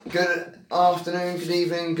Good afternoon, good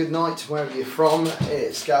evening, good night, wherever you're from.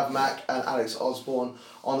 It's Gav Mack and Alex Osborne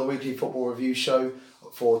on the weekly football review show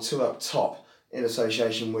for Two Up Top in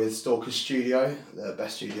association with Stalker Studio, the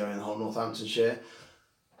best studio in the whole Northamptonshire.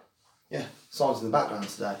 Yeah, Simon's in the background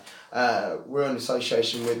today. We're in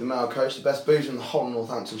association with the Mail Coach, the best boozer in the whole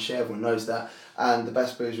Northamptonshire, everyone knows that, and the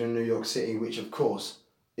best boozer in New York City, which of course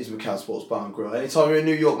is McCall Sports Bar and Grill. Anytime you're in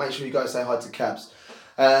New York, make sure you go say hi to Cabs.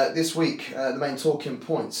 This week, the main talking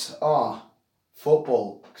points are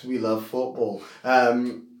football, because we love football.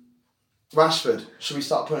 Rashford, should we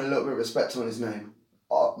start putting a little bit of respect on his name?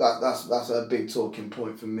 That's a big talking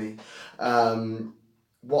point for me.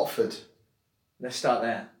 Watford. Let's start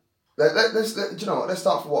there. Do you know what? Let's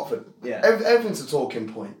start for Watford. Yeah. Everything's a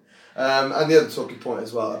talking point. And the other talking point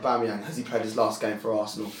as well, Aubameyang, has he played his last game for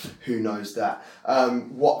Arsenal? Who knows that?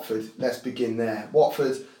 Watford, let's begin there.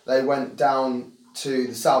 Watford, they went down to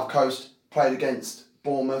the South Coast, played against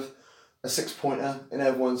Bournemouth, a 6-pointer in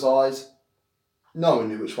everyone's eyes. No one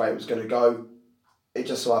knew which way it was going to go. It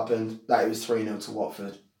just so happened that it was 3-0 to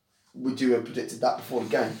Watford. Would you have predicted that before the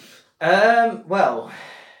game? Well,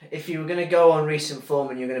 if you were going to go on recent form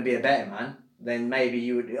and you're going to be a better man, then maybe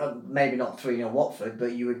you would, maybe not 3-0 Watford,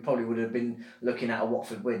 but you probably would have been looking at a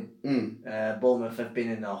Watford win. Bournemouth have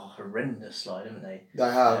been in a horrendous slide, haven't they?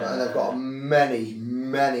 They have, and they've got many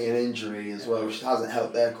an injury as well, which hasn't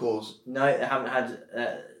helped their cause. No, they haven't had,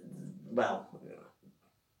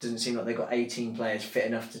 doesn't seem like they've got 18 players fit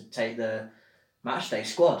enough to take the matchday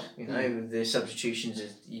squad, the substitutions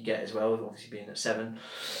you get as well, obviously being at 7.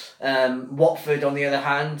 Watford, on the other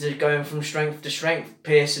hand, are going from strength to strength.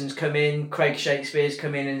 Pearson's come in, Craig Shakespeare's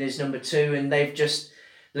come in and is number 2, and they've just,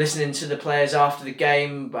 listening to the players after the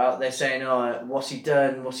game, about they're saying, what's he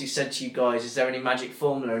done, what's he said to you guys, is there any magic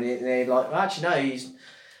formula? And they're like, well, actually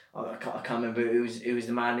no, I can't remember who was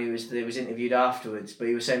the man who was interviewed afterwards, but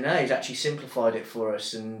he was saying, no, he's actually simplified it for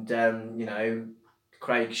us, and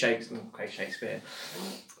Craig Shakespeare,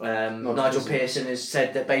 Nigel Pearson has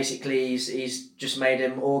said that basically he's just made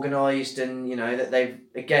him organised, and that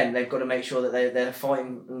they've got to make sure that they're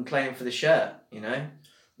fighting and playing for the shirt.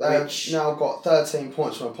 They've now got 13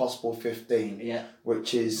 points from a possible 15. Yeah.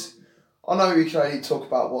 Which is, I know you can only talk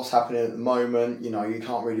about what's happening at the moment. You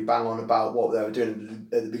can't really bang on about what they were doing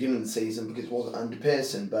at the beginning of the season because it wasn't under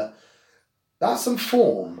Pearson, but that's some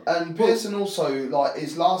form. And Pearson also,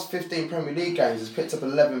 his last 15 Premier League games, has picked up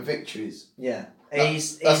 11 victories. Yeah.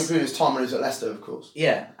 That's including his time when he was at Leicester, of course.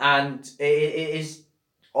 Yeah, and it is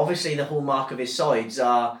obviously the hallmark of his sides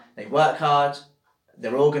are they work hard,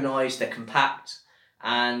 they're organised, they're compact,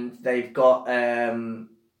 and they've got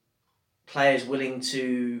players willing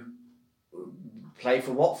to play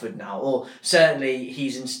for Watford now, or certainly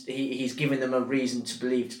he's given them a reason to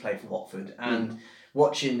believe to play for Watford. And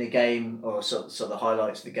watching the game, or sort of the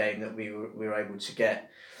highlights of the game that we were able to get,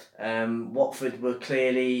 Watford were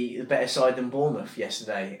clearly the better side than Bournemouth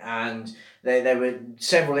yesterday, and there were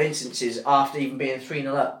several instances after even being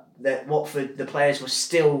 3-0 up that Watford, the players were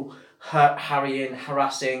still harrying,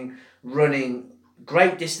 harassing, running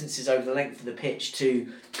great distances over the length of the pitch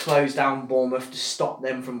to close down Bournemouth, to stop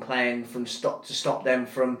them from playing, to stop them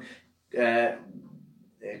from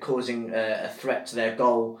causing a threat to their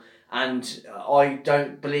goal. And I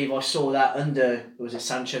don't believe I saw that under, was it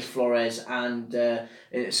Sanchez Flores, and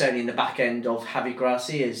certainly in the back end of Javi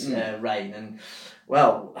Gracia's reign. And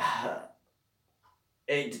well,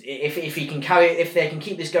 if he can if they can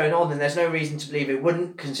keep this going on, then there's no reason to believe it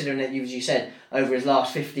wouldn't. Considering that, as you said, over his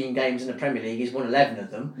last 15 games in the Premier League, he's won 11 of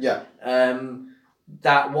them. Yeah.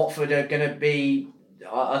 That Watford are going to be.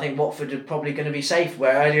 I think Watford are probably going to be safe,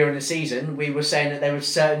 where earlier in the season we were saying that there were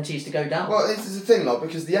certainties to go down. Well, this is the thing,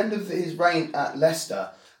 because the end of his reign at Leicester,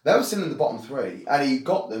 they were still in the bottom 3, and he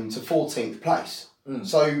got them to 14th place.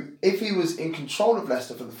 So if he was in control of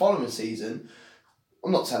Leicester for the following season,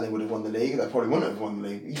 I'm not saying they would have won the league, they probably wouldn't have won the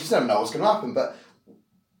league. You just never know what's going to happen, but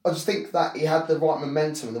I just think that he had the right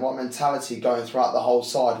momentum and the right mentality going throughout the whole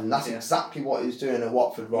side, and that's exactly what he's doing at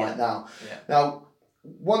Watford right now. Yeah. Now,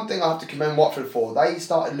 one thing I have to commend Watford for, they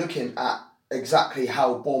started looking at exactly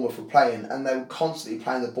how Bournemouth were playing, and they were constantly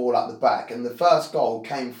playing the ball at the back, and the first goal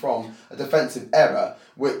came from a defensive error,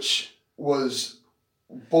 which was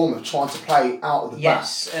Bournemouth trying to play out of the back.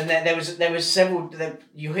 Yes, and there was several.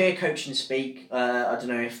 You hear coaching speak. I don't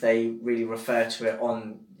know if they really refer to it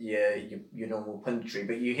on your normal punditry,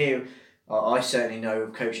 but you hear. I certainly know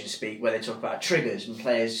of coaching speak where they talk about triggers and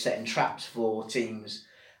players setting traps for teams.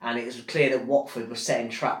 And it was clear that Watford were setting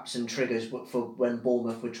traps and triggers for when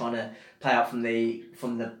Bournemouth were trying to play out from the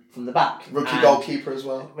back. Rookie goalkeeper as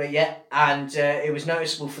well. But yeah, and it was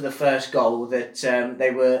noticeable for the first goal that they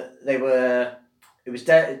were I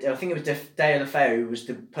think it was Deulofeu who was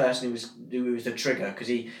the person who was the trigger, because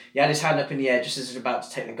he had his hand up in the air just as he was about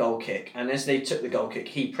to take the goal kick, and as they took the goal kick,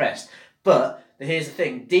 he pressed. But here's the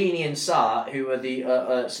thing: Deeney and Sarr, who are the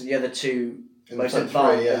other two the most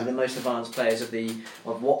advanced players of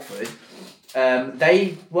Watford,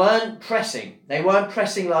 they weren't pressing. They weren't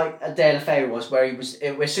pressing like Deulofeu was, where he was.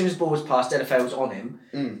 As soon as the ball was passed, Deulofeu was on him.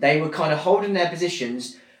 They were kind of holding their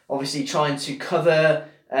positions, obviously trying to cover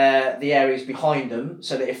the areas behind them,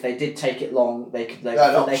 so that if they did take it long, they could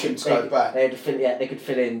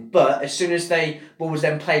fill in. But as soon as ball was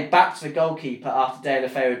then played back to the goalkeeper after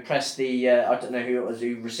Deulofeu had pressed the I don't know who it was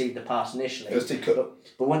who received the pass initially.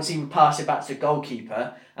 But once he would pass it back to the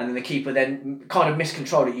goalkeeper, and then the keeper then kind of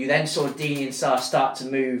miscontrolled it, you then saw Deeney and Sarr start to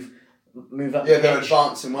move up. Yeah, they're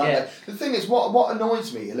advancing, weren't they? The thing is, what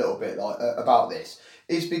annoys me a little bit about this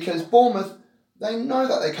is because Bournemouth, they know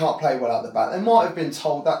that they can't play well out the back. They might have been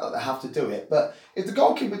told that they have to do it. But if the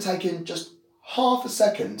goalkeeper taken just half a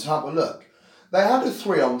second to have a look, they had a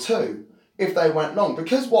 3-on-2 if they went long.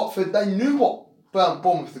 Because Watford, they knew what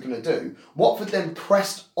Bournemouth were going to do. Watford then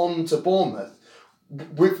pressed onto Bournemouth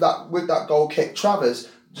with that goal kick. Travers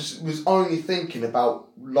just was only thinking about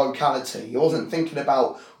locality. He wasn't thinking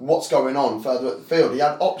about what's going on further up the field. He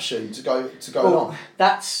had option to go long.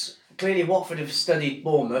 That's... Clearly, Watford have studied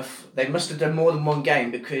Bournemouth. They must have done more than one game,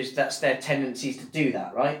 because that's their tendencies to do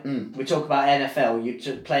that, right? We talk about NFL. You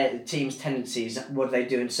to play at the team's tendencies. What do they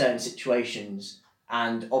do in certain situations?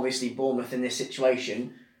 And obviously, Bournemouth in this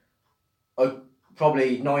situation are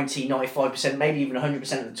probably 90, 95%, maybe even 100%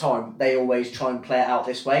 of the time, they always try and play it out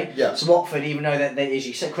this way. Yeah. So Watford, even though they, as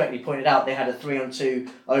you said, correctly pointed out, they had a 3-on-2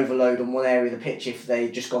 overload on one area of the pitch if they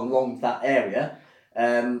just gone long to that area.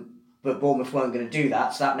 But Bournemouth weren't going to do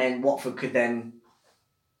that, so that meant Watford could then,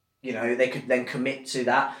 they could then commit to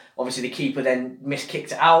that. Obviously, the keeper then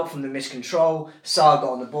kicked it out from the miscontrol. Sarr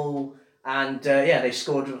got on the ball, and they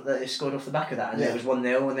scored off the back of that, and it was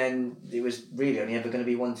 1-0, and then it was really only ever going to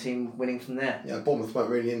be one team winning from there. Yeah, Bournemouth weren't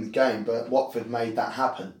really in the game, but Watford made that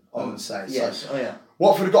happen, I would say. Yes, so,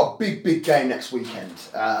 Watford have got a big game next weekend.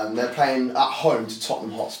 They're playing at home to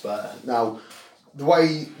Tottenham Hotspur. Now, the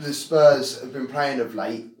way the Spurs have been playing of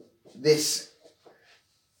late,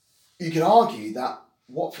 you can argue that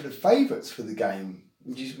Watford are favourites for the game.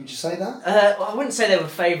 Would you say that? I wouldn't say they were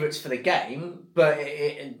favourites for the game, but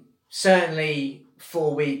it certainly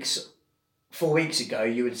 4 weeks ago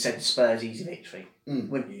you would have said Spurs easy victory,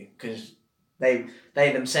 wouldn't you? Because they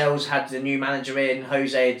themselves had the new manager in.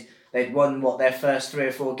 They'd won their first 3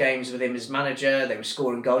 or 4 games with him as manager. They were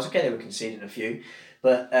scoring goals. Okay, they were conceding a few,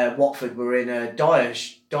 but Watford were in a dire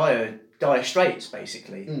straits,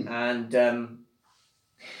 basically. And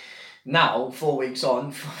now, 4 weeks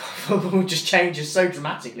on, football just changes so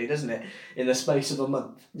dramatically, doesn't it, in the space of a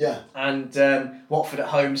month? Yeah. And Watford at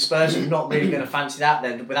home, Spurs are not really going to fancy that.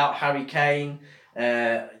 Then without Harry Kane,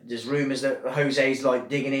 there's rumours that Jose's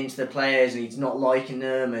digging into the players and he's not liking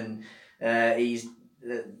them, and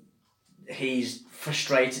he's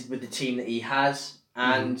frustrated with the team that he has,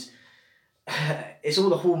 and it's all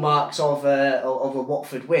the hallmarks of a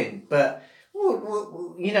Watford win. But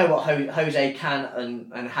you know what Jose can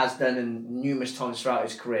and has done, and numerous times throughout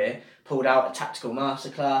his career, pulled out a tactical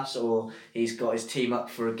masterclass, or he's got his team up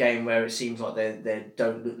for a game where it seems like they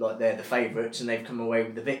don't look like they're the favourites and they've come away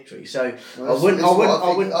with the victory. So this is what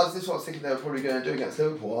I was thinking they were probably going to do against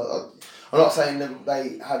Liverpool. I'm not saying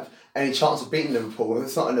they had any chance of beating Liverpool.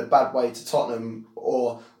 It's not in a bad way to Tottenham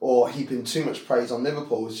or heaping too much praise on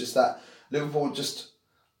Liverpool. It's just that Liverpool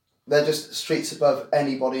they're just streets above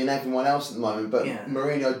anybody and everyone else at the moment. But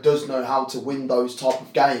Mourinho does know how to win those type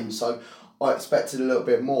of games, so I expected a little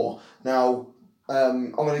bit more. Now,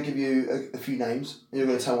 I'm going to give you a few names. You're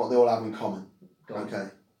going to tell me what they all have in common. Okay.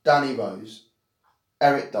 Danny Rose,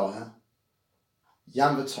 Eric Dyer,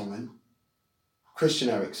 Jan Vertonghen, Christian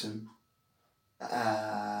Eriksen,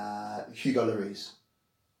 Hugo Lloris.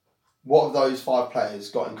 What have those 5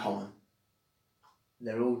 players got in common?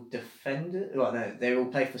 They're all defenders. Well, no, they all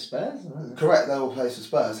play for Spurs. Correct, they all play for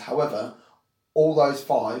Spurs. However, all those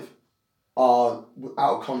 5 are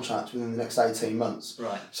out of contract within the next 18 months.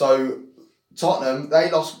 Right. So Tottenham, they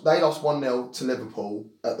lost 1-0 to Liverpool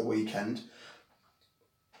at the weekend.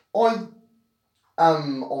 I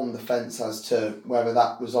am on the fence as to whether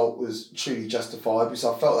that result was truly justified, because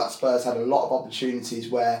I felt that Spurs had a lot of opportunities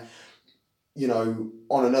where,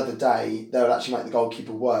 on another day they would actually make the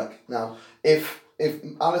goalkeeper work. Now, if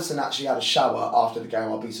Alisson actually had a shower after the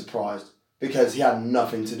game, I'd be surprised, because he had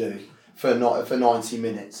nothing to do for 90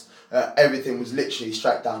 minutes. Everything was literally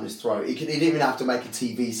straight down his throat. He didn't even have to make a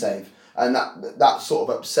TV save, and that sort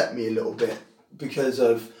of upset me a little bit, because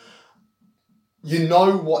of you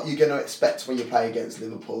know what you're going to expect when you play against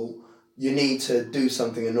Liverpool. You need to do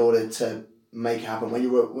something in order to make it happen. When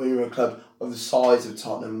you're a club of the size of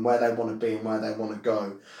Tottenham, where they want to be and where they want to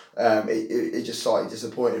go, it just slightly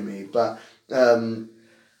disappointed me. But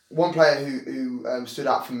one player who stood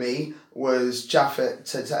out for me was Japhet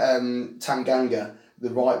Tanganga, the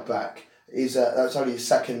right back. That's only his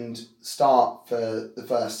second start for the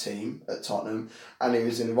first team at Tottenham, and he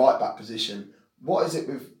was in the right back position. What is it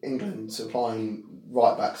with England supplying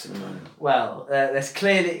right backs at the moment? Well, there's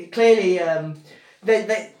clearly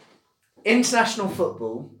they international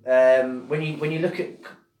football. When you look at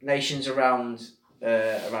nations around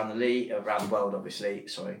the league, around the world, obviously.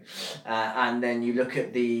 Sorry, and then you look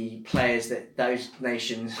at the players that those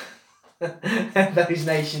nations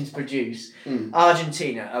produce.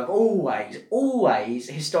 Argentina have always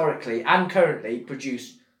historically and currently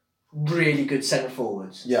produced really good centre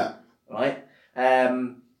forwards. Yeah. Right.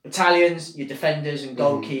 Italians, your defenders and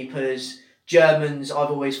goalkeepers. Germans, I've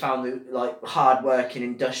always found that hard working,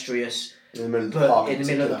 industrious, in the middle of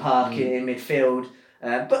the park, in midfield.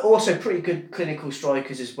 But also pretty good clinical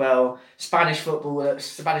strikers as well. Spanish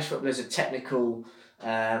footballers are technical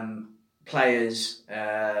players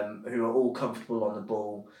who are all comfortable on the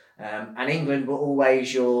ball. And England were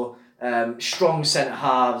always your strong centre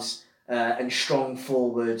halves and strong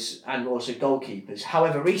forwards and also goalkeepers.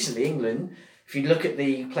 However, recently England, if you look at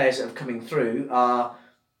the players that are coming through, are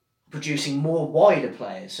producing more wider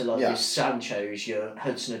players. So your Sanchos, your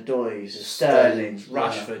Hudson-Odois, your Sterlings,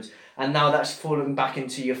 Rashfords. Yeah. And now that's falling back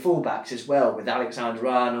into your fullbacks as well, with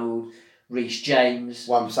Alexander-Arnold, Reece James.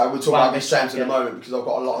 Wan-Bissaka. We'll talk about Reece James in a moment because I've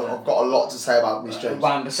got a lot to say about Reece James.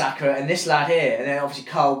 Wan-Bissaka and this lad here, and then obviously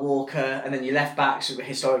Kyle Walker, and then your left backs.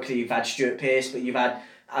 Historically, you've had Stuart Pearce, but you've had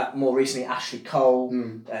more recently Ashley Cole,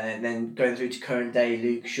 and then going through to current day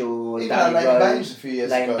Luke Shaw, even Danny Leighton Rose, Baines a few years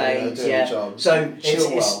ago, doing a job. So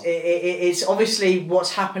it's obviously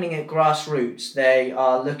what's happening at grassroots. They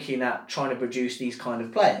are looking at trying to produce these kind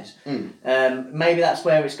of players. Maybe that's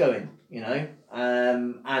where it's going,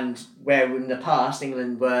 and where in the past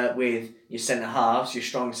England were with your centre halves, your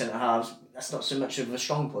strong centre halves. That's not so much of a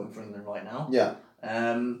strong point for England right now. Yeah.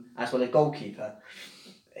 As well as goalkeeper.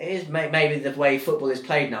 It is maybe the way football is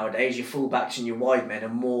played nowadays. Your fullbacks and your wide men are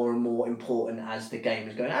more and more important as the game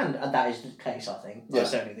is going, and that is the case. I think. I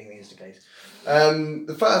certainly think it is the case.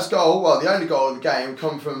 The first goal, the only goal of the game,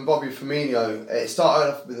 come from Bobby Firmino. It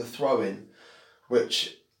started off with a throw-in,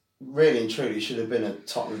 which really and truly should have been a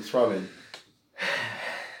Tottenham throw-in.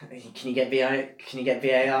 Can you get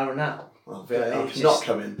VAR on that? Well, VAR not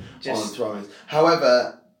coming on throw-ins.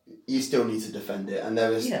 However, you still need to defend it, and there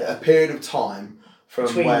was a period of time.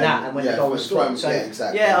 Between that and when the goal was scored. So,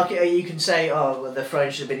 exactly. Yeah, okay, you can say, the throw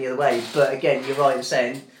should have been the other way. But again, you're right in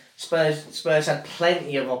saying Spurs had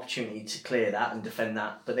plenty of opportunity to clear that and defend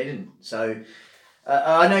that, but they didn't. So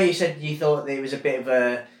I know you said you thought it was a bit of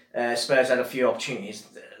a... Spurs had a few opportunities.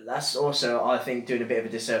 That's also, I think, doing a bit of a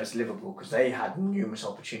disservice to Liverpool because they had numerous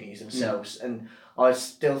opportunities themselves. And I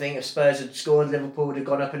still think if Spurs had scored, Liverpool would have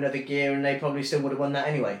gone up another gear and they probably still would have won that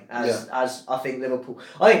anyway. As I think Liverpool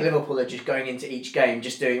are just going into each game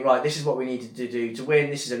just doing, right, this is what we needed to do to win,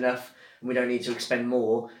 this is enough, and we don't need to expend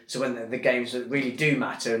more. So when the games that really do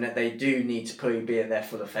matter and that they do need to probably be at their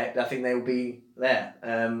full effect, I think they will be there.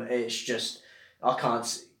 It's just,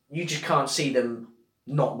 you just can't see them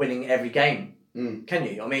not winning every game, can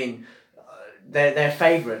you? I mean, they're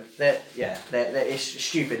favourite. It's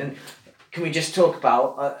stupid. And can we just talk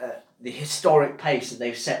about the historic pace that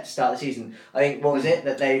they've set to start the season? I think, what was it?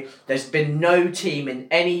 That there's been no team in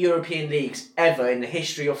any European leagues ever in the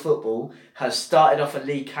history of football has started off a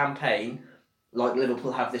league campaign like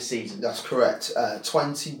Liverpool have this season. That's correct.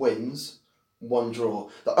 20 wins, 1 draw.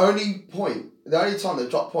 The only time they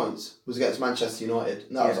dropped points was against Manchester United,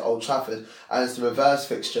 and that was at Old Trafford. And it's the reverse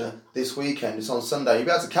fixture this weekend. It's on Sunday. You'll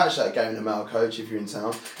be able to catch that game in the Mail Coach if you're in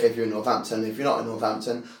town, if you're in Northampton. If you're not in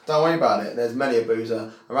Northampton, don't worry about it. There's many a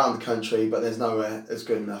boozer around the country, but there's nowhere as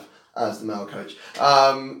good enough as the Mail Coach.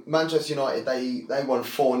 Manchester United, they won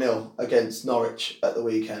 4-0 against Norwich at the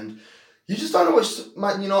weekend. You just don't know which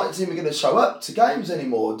Man United team are going to show up to games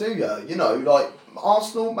anymore, do you?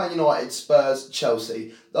 Arsenal, Man United, Spurs,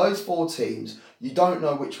 Chelsea, those 4 teams, you don't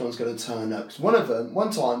know which one's going to turn up. Because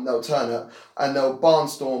one time they'll turn up and they'll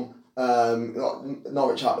barnstorm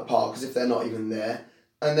Norwich out the park as if they're not even there.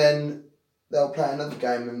 And then they'll play another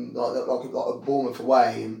game and like a Bournemouth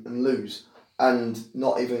away and lose and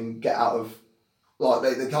not even get out of...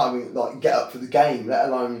 They can't even get up for the game, let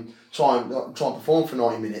alone try and perform for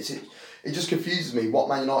 90 minutes. It just confuses me what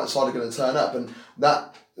Man United side are going to turn up, and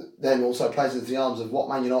that then also plays into the arms of what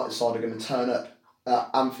Man United side are going to turn up at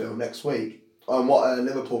Anfield next week. And what are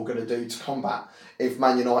Liverpool going to do to combat if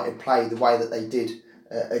Man United play the way that they did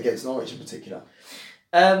against Norwich in particular?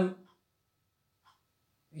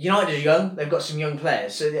 United are young. They've got some young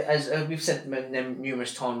players. So as we've said them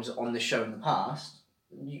numerous times on the show in the past,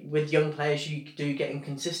 with young players you do get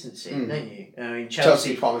inconsistency, don't you? I mean,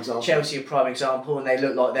 Chelsea prime example. Chelsea a prime example, and they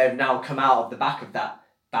look like they've now come out of the back of that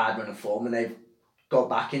bad run of form, and they've got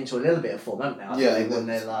back into a little bit of form, haven't they? I think they've won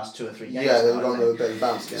their last 2 or 3 games. Yeah, they've gone a bit of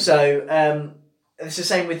bounce again. So it's the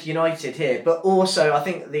same with United here, but also I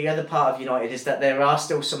think the other part of United is that there are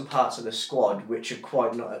still some parts of the squad which are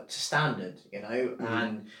quite not up to standard,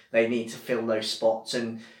 and they need to fill those spots.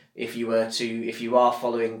 And if you are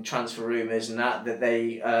following transfer rumours and that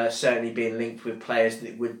they are certainly being linked with players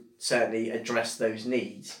that would certainly address those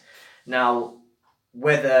needs. Now,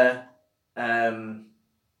 whether that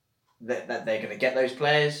they're going to get those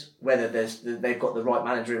players, whether they've got the right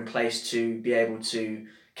manager in place to be able to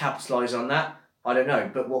capitalise on that, I don't know.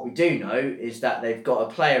 But what we do know is that they've got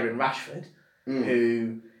a player in Rashford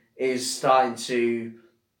who is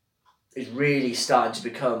really starting to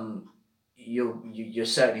become you're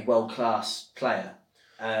certainly world-class player.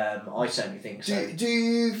 I certainly think so. Do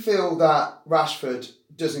you feel that Rashford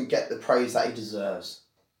doesn't get the praise that he deserves?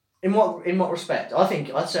 In what respect? I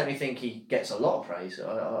certainly think he gets a lot of praise.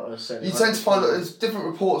 You tend to find that there's different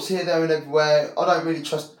reports here, there and everywhere. I don't really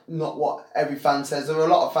trust not what every fan says. There are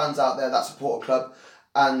a lot of fans out there that support a club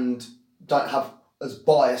and don't have as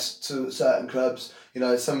bias to certain clubs.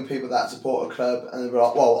 Some people that support a club and they're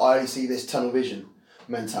like, well, I only see this tunnel vision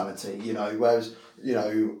mentality, whereas, I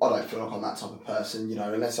don't feel like I'm that type of person,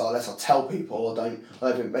 unless I tell people. I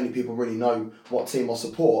don't think many people really know what team I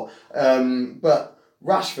support. But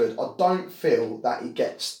Rashford, I don't feel that he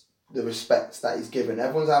gets the respect that he's given.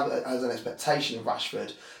 Everyone has an expectation of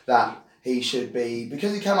Rashford that he should be,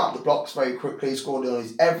 because he came out of the blocks very quickly, scored on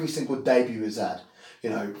his every single debut he's had, for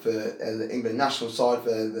the England national side, for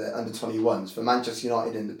the under-21s, for Manchester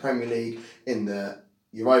United in the Premier League, in the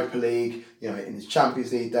Europa League, in his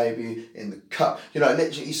Champions League debut, in the Cup. Literally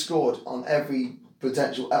he scored on every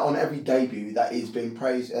debut that he's been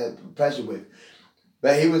pleasured with.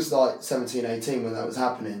 But he was like 17, 18 when that was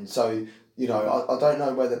happening. So, I don't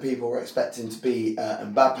know whether people were expecting to be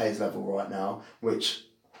Mbappe's level right now, which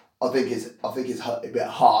I think is a bit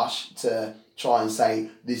harsh to try and say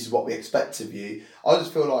this is what we expect of you. I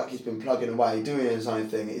just feel like he's been plugging away, doing his own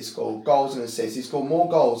thing. He's scored goals and assists. He's scored more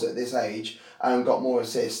goals at this age and got more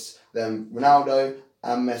assists than Ronaldo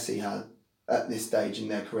and Messi had at this stage in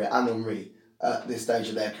their career, and Henry at this stage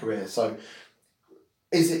of their career. So,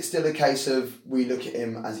 is it still a case of we look at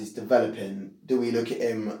him as he's developing? Do we look at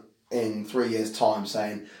him in 3 years' time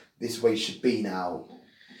saying this is where he should be now?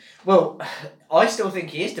 Well, I still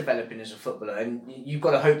think he is developing as a footballer, and you've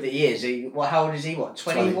got to hope that he is. How old is he?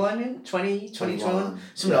 21? 21?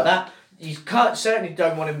 Something like that. You certainly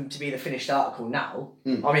don't want him to be the finished article now.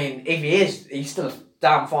 I mean, if he is, he's still a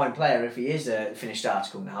damn fine player if he is a finished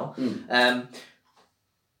article now.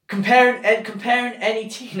 Comparing any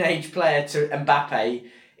teenage player to Mbappe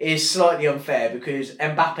is slightly unfair, because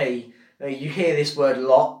Mbappe, you hear this word a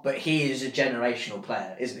lot, but he is a generational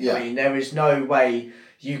player, isn't he? Yeah. I mean, there is no way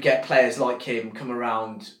you get players like him come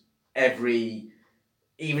around every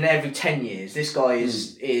 10 years. This guy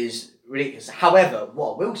is ridiculous. However,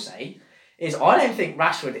 what I will say is I don't think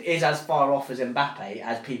Rashford is as far off as Mbappe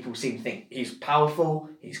as people seem to think. He's powerful,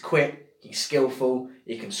 he's quick, he's skillful,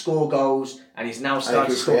 he can score gols, and he's now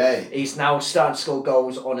starting to score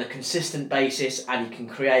goals on a consistent basis, and he can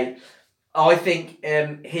create. I think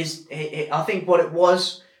I think what it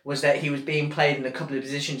was that he was being played in a couple of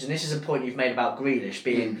positions, and this is a point you've made about Grealish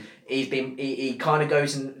being he kind of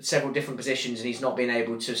goes in several different positions and he's not been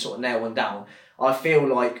able to sort of nail one down. I feel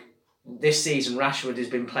like this season Rashford has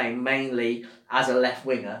been playing mainly as a left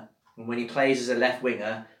winger, and when he plays as a left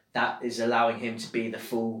winger, that is allowing him to be the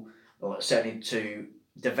full, or certainly to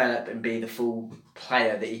develop and be the full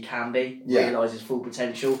player that he can be, realise his full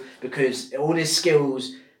potential, because all his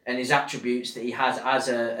skills and his attributes that he has as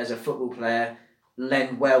a football player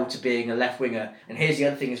lend well to being a left winger. And here's the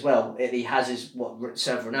other thing as well, he has is what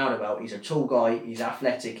Sergio Ronaldo about. He's a tall guy, he's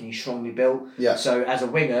athletic, and he's strongly built. Yeah. So as a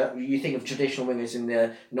winger, you think of traditional wingers in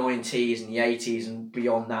the 90s and the 80s and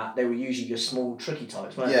beyond that, they were usually your small, tricky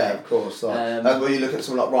types, weren't they? Yeah, of course. When you look at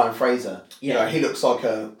someone like Ryan Fraser, he looks like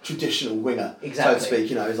a traditional winger, so to speak.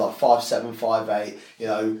 He's like 5'7", 5'8",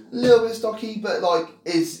 a little bit stocky, but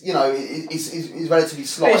is he's relatively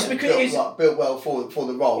slight. It's because he's built well for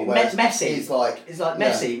the role. Messi. It's like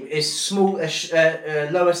Messi is small,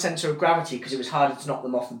 lower centre of gravity, because it was harder to knock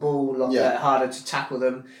them off the ball, harder to tackle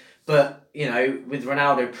them. But with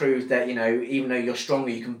Ronaldo proved that even though you're stronger,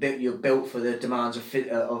 you're built for the demands of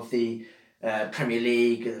the Premier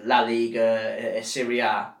League, La Liga, Serie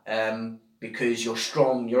A. Because you're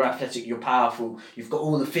strong, you're athletic, you're powerful, you've got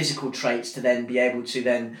all the physical traits to then be able to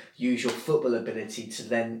then use your football ability to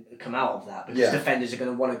then come out of that. Because defenders are going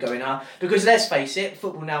to want to go in hard. Because let's face it,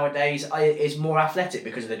 football nowadays is more athletic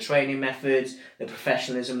because of the training methods, the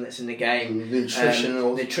professionalism that's in the game, nutrition,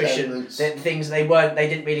 the things they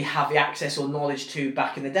didn't really have the access or knowledge to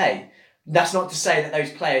back in the day. That's not to say that those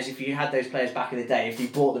players, if you had those players back in the day, if you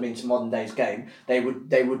brought them into modern day's game, they would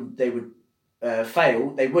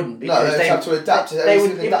fail. They wouldn't, because they have to adapt. They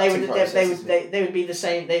would be the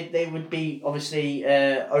same. They would be obviously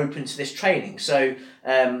open to this training. So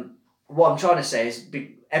what I'm trying to say is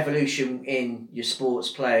evolution in your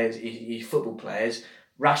sports players, your football players.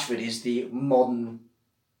 Rashford is the modern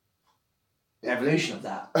evolution of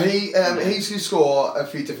that. He can score a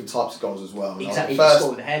few different types of goals as well. Exactly, he can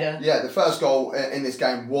score with a header. Yeah, the first goal in this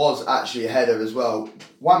game was actually a header as well.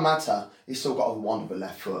 Juan Mata, he's still got a wonderful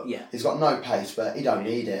left foot. Yeah. He's got no pace, but he don't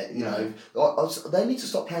need it. They need to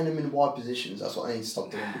stop playing him in wide positions. That's what they need to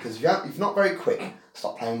stop doing, because if you're not very quick,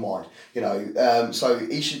 stop playing wide. So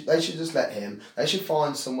they should just let him. They should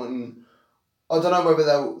find someone. I don't know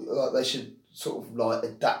whether they should sort of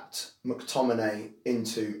adapt McTominay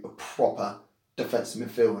into a proper defensive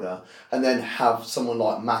midfielder, and then have someone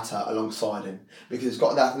like Mata alongside him, because he's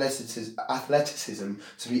got the athleticism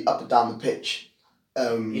to be up and down the pitch.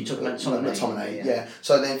 You're talking about McTominay, yeah.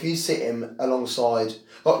 So then if you sit him alongside,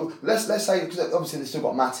 let's say, because obviously they've still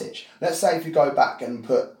got Matic. Let's say if you go back and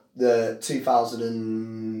put the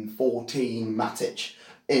 2014 Matic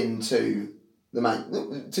into the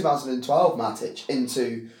 2012 Matic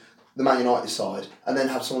into the Man United side, and then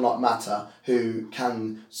have someone like Mata who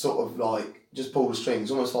can sort of just pull the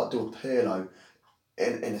strings, almost like do a Pirlo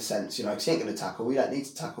in a sense, because he ain't going to tackle. We don't need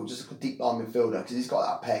to tackle, just a deep line midfielder, because he's got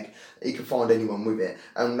that peg. He can find anyone with it.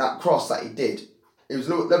 And that cross that he did, it was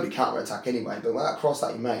a lovely counter-attack anyway, but that cross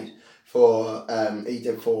that he made for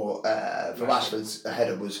Rashford's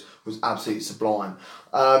header was absolutely sublime.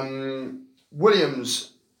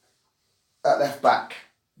 Williams at left back,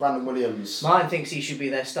 Brandon Williams. Martin thinks he should be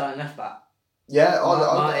their starting left back.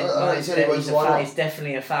 Yeah, he's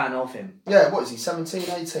definitely a fan of him. Yeah, what is he, 17,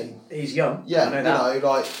 18? He's young.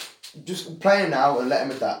 Yeah, just play him now and let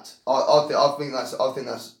him adapt. I think that's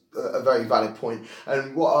a very valid point.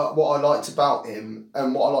 And what I liked about him,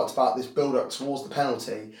 and what I liked about this build up towards the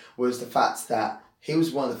penalty, was the fact that he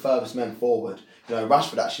was one of the furthest men forward.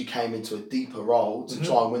 Rashford actually came into a deeper role to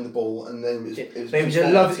try and win the ball, and then it was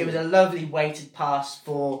a lovely weighted pass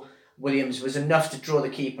for Williams. It was enough to draw the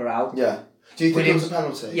keeper out. Yeah. Do you think it was a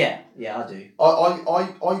penalty? Yeah, I do. I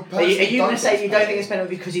personally Are you going to say you don't think it's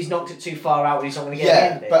penalty because he's knocked it too far out and he's not going to get the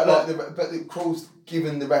end of it? But the Krul's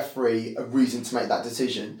given the referee a reason to make that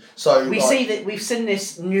decision. So we've seen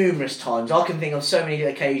this numerous times. I can think of so many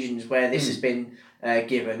occasions where this has been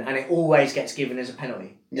given, and it always gets given as a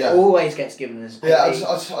penalty. Yeah. It always gets given as a penalty. Yeah,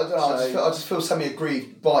 I don't know. I just feel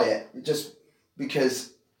semi-aggrieved by it, just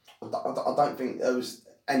because I don't think there was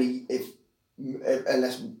any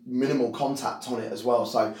unless minimal contact on it as well.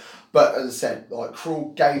 So, but as I said,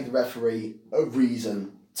 Krul gave the referee a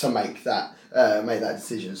reason to make that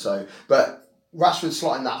decision. So, but Rashford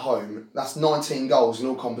slotting that home. That's 19 goals in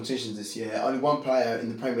all competitions this year. Only one player in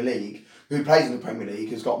the Premier League who plays in the Premier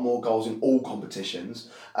League has got more goals in all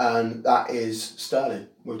competitions, and that is Sterling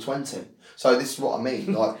with 20. So this is what I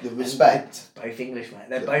mean, the respect. Both English, mate.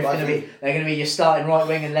 They're both going to be your starting right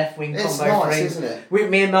wing and left wing combo. It's nice, isn't it?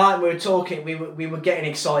 Me and Martin, we were talking. We were getting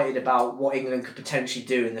excited about what England could potentially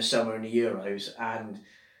do in the summer in the Euros, and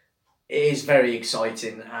it is very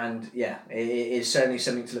exciting. And yeah, it is certainly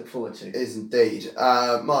something to look forward to. It is indeed.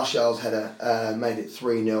 Martial's header made it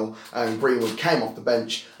 3-0, and Greenwood came off the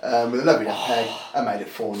bench with a lovely left peg and made it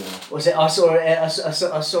 4-0. Was it? I saw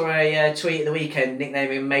a tweet at the weekend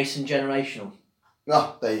nicknaming him Mason Generational.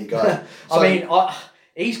 Oh, there you go.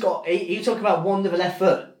 He's talking about wand of a left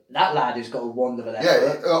foot. That lad has got a wand of a left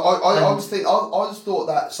foot. I just thought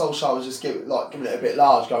that Solskjaer was just giving it a bit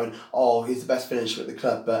large, going, oh, he's the best finisher at the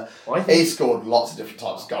club, but he's scored lots of different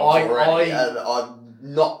types of goals already, and I'm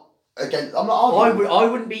not arguing. I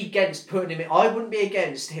wouldn't be against putting him in. I wouldn't be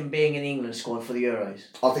against him being in England squad for the Euros.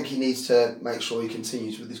 I think he needs to make sure he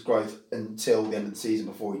continues with his growth until the end of the season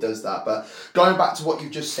before he does that. But going back to what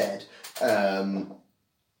you've just said,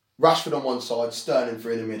 Rashford on one side, Sterling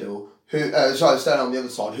through the middle. Sterling on the other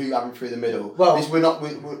side. Who you having through the middle? Well, we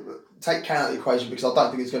take Kane out of the equation because I don't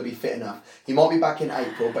think he's going to be fit enough. He might be back in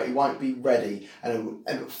April, but he won't be ready,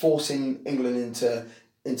 and forcing England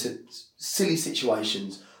into silly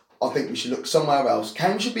situations. I think we should look somewhere else.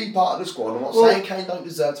 Kane should be part of the squad. I'm not saying Kane don't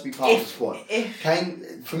deserve to be part of the squad.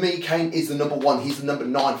 Kane, for me, Kane is the number 1. He's the number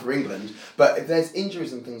 9 for England. But if there's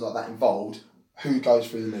injuries and things like that involved, who goes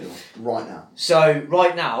through the middle right now? So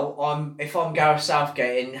right now, if I'm Gareth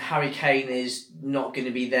Southgate and Harry Kane is not going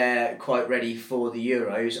to be there quite ready for the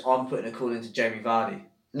Euros, I'm putting a call into Jamie Vardy.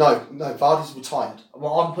 No, Vardy's retired.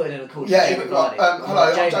 Well, I'm putting in a call to Jamie Vardy. Hello,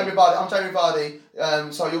 I'm Jamie Vardy. I'm Jamie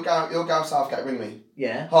Vardy. Sorry, you're Gareth Southgate. Ring me.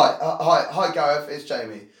 Yeah. Hi, Gareth. It's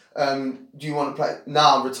Jamie. Do you want to play? No,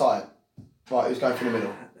 I'm retired. Right, who's going for the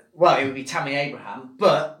middle? Well, it would be Tammy Abraham.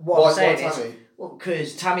 But what I'm saying is,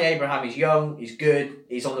 because Tammy Abraham is young, he's good,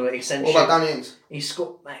 he's on the ascension. What about Danny Ings? He's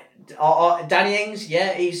scored. Danny Ings,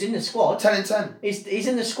 yeah, he's in the squad. 10 and 10. He's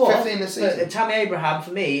in the squad. 15 this season. But Tammy Abraham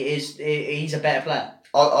for me he's a better player.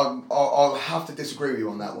 I'll have to disagree with you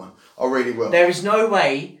on that one. I really will. There is no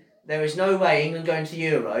way England going to the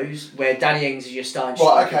Euros where Danny Ings is your starting.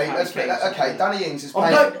 Right, okay, Danny Ings is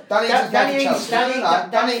playing. Danny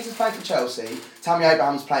Ings is playing for Chelsea. Tammy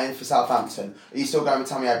Abraham's playing for Southampton. Are you still going with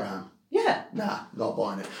Tammy Abraham? Yeah. Nah, not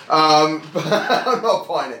buying it. I'm not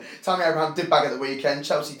buying it. Tammy Abraham did bag at the weekend.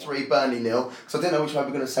 Chelsea 3, Burnley 0. Because I didn't know which way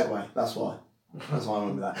we were going to segue. That's why. That's why I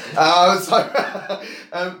went with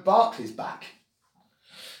that. Barkley's back.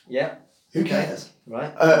 Yeah. Who cares?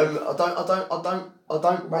 Right. I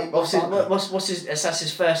don't rate Ross Barkley. What's his? That's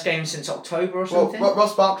his first game since October or something. Well,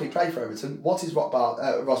 Ross Barkley played for Everton. What is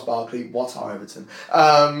Ross Barkley? What are Everton?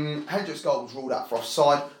 Hendrick's goal was ruled out for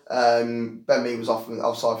offside. Ben Mee was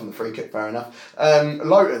offside from the free kick. Fair enough.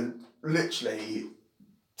 Lowton literally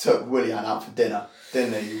took Willian out for dinner,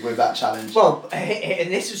 didn't he, with that challenge? Well,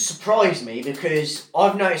 and this has surprised me because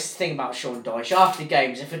I've noticed the thing about Sean Dyche. After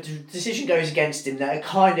games, if a decision goes against him that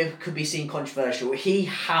kind of could be seen controversial, he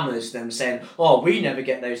hammers them saying, "Oh, we never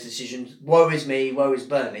get those decisions. Woe is me, woe is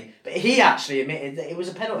Burnley." But he actually admitted that it was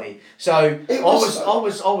a penalty. So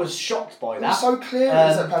I was shocked by that. It was so clear it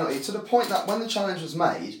was a penalty, to the point that when the challenge was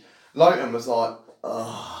made, Lowton was like,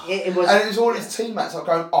 "Oh," and it was all his teammates like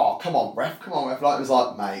going, "Oh, come on, ref." Lowton was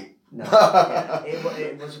like, "Mate." No, yeah,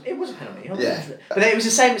 it was a penalty. Yeah. But it was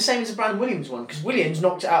the same as the Brandon Williams one, because Williams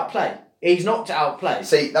knocked it out of play. He's knocked it out of play.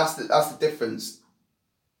 See, that's the difference.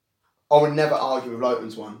 I would never argue with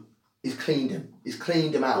Lowton's one. He's cleaned him. He's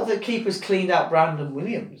cleaned him out. Well, the keeper's cleaned out Brandon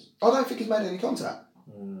Williams. I don't think he's made any contact.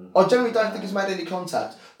 I generally don't think he's made any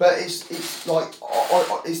contact. But it's like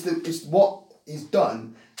it's what he's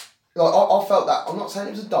done. Like I felt that. I'm not saying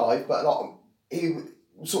it was a dive, but like he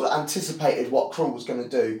sort of anticipated what Krul was going to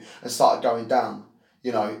do and started going down.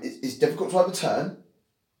 You know, it's difficult to overturn.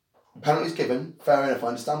 Penalty's given, fair enough. I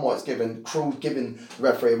understand why it's given. Krul's given the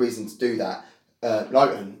referee a reason to do that.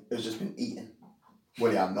 Lowton has just been eaten.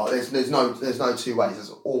 Willian, like, there's no two ways.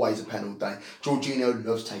 There's always a penalty day. Jorginho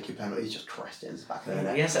loves taking penalties, just caressed it in his back of the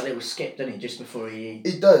neck. He has that little skip, doesn't he, just before he...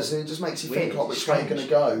 It does, and it just makes you think like which way you're going to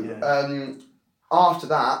go. Yeah. After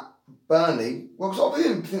that, Burnley. Well, because I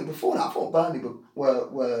didn't think before that. I thought Burnley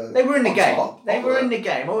were. They were in the game. Top. They were in the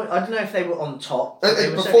game. I don't know if they were on top.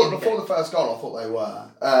 Before the first goal, I thought they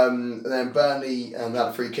were. And then Burnley had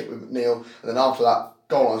a free kick with McNeil, and then after that,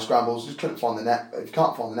 goal line scrambles. Just couldn't find the net. But if you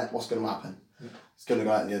can't find the net, what's going to happen? It's going to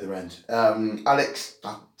go out the other end. Alex, I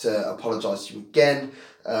have to apologise to you again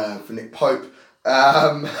for Nick Pope.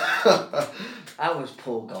 That was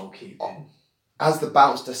poor goalkeeping. Has the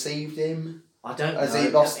bounce deceived him? I don't know. Has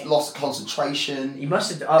he lost concentration? He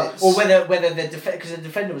must have, or whether the because the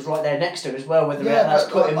defender was right there next to him as well. Whether that's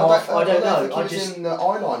put him off, I don't know. I just in the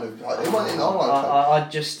eye line of. It wasn't in the eye line.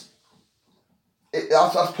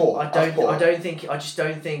 That's poor. I just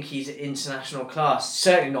don't think he's international class.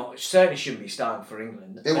 Certainly shouldn't be starting for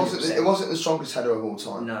England. 100%. It wasn't the strongest header of all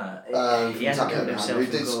time. No, he hasn't given himself.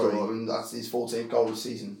 He did score, and that's his 14th goal of the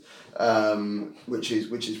season, which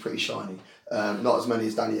is pretty shiny. Not as many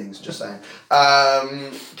as Danny Ings, just saying.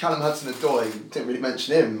 Callum Hudson-Odoi, didn't really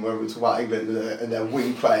mention him when we talk about England and their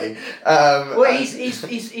wing play.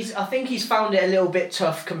 He's I think he's found it a little bit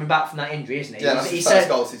tough coming back from that injury, isn't he? Yeah, that's his first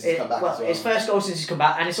goal since he's come back as well. His first goal since he's come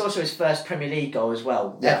back, and it's also his first Premier League goal as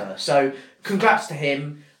well, ever. So, congrats to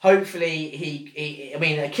him. Hopefully,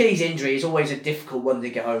 Achilles injury is always a difficult one to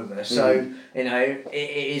get over. So,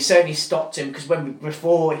 it certainly stopped him, because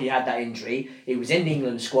before he had that injury, he was in the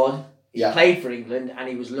England squad. He played for England, and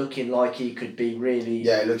he was looking like he could be really...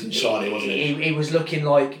 Yeah, looking shiny, wasn't he? He was looking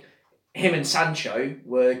like him and Sancho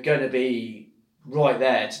were going to be right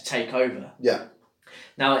there to take over. Yeah.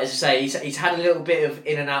 Now, as I say, he's had a little bit of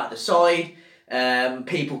in and out of the side.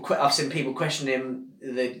 I've seen people question him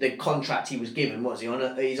the contract he was given. What is he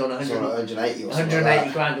on? He's on 180 or something.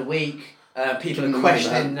 180 grand a week. People Give are him the money,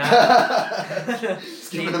 questioning man. that.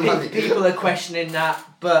 Just give him the money. People are questioning that,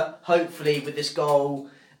 but hopefully with this goal,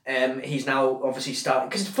 he's now obviously starting,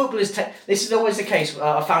 because footballers this is always the case.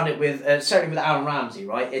 I found it with certainly with Aaron Ramsey,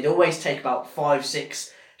 right? It always take about 5,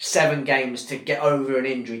 6, 7 games to get over an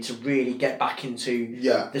injury to really get back into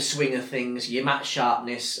the swing of things, your match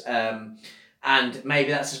sharpness, and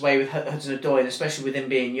maybe that's his way with Hudson-Odoi, and especially with him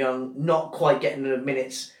being young, not quite getting the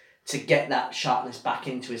minutes to get that sharpness back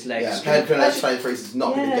into his legs. Yeah, playing for an age 23 is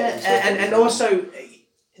not going to get him. And also,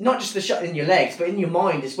 not just the shot in your legs, but in your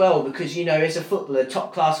mind as well, because, you know, as a footballer,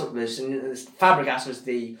 top-class footballers, and Fabregas was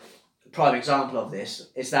the prime example of this,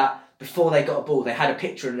 is that before they got a ball, they had a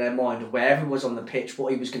picture in their mind of wherever he was on the pitch,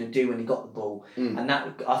 what he was going to do when he got the ball. And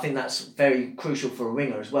that, I think that's very crucial for a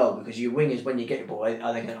winger as well, because your wingers, when you get the ball, am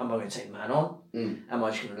I going to take the man on? Am I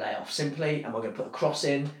just going to lay off simply? Am I going to put a cross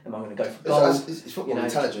in? Am I going to go for goal? It's football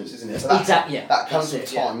intelligence, isn't it? So Exactly. Yeah, that comes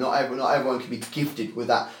with time. Not everyone can be gifted with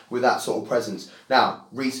that sort of presence. Now,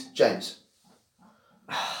 Reece James.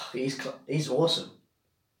 He's awesome.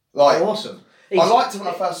 Awesome. I liked him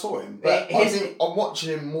when I first saw him, but I'm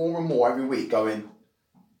watching him more and more every week going,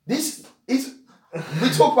 this is... We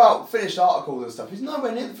talk about finished articles and stuff. He's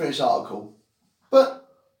nowhere near the finished article. But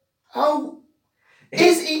how...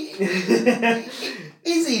 Is he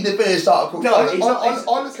the finished article? No,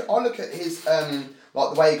 I look at his the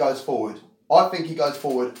way he goes forward. I think he goes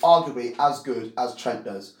forward arguably as good as Trent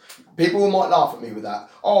does. People might laugh at me with that.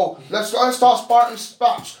 Oh, let's start sparking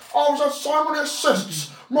stats. Oh, there's so many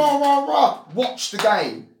assists. Rah rah rah. Watch the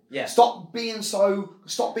game. Yeah. Stop being so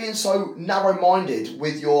narrow-minded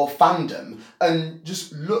with your fandom and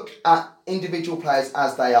just look at individual players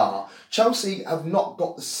as they are. Chelsea have not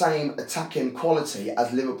got the same attacking quality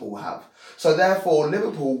as Liverpool have. So therefore,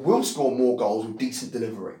 Liverpool will score more goals with decent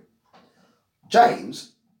delivery.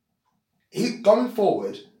 James, he going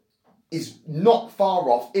forward, is not far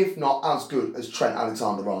off, if not as good as Trent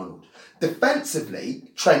Alexander-Arnold.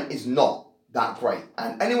 Defensively, Trent is not that great.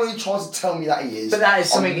 And anyone who tries to tell me that he is, but that is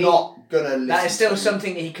something I'm not going to listen. That is still to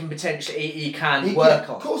something he can potentially work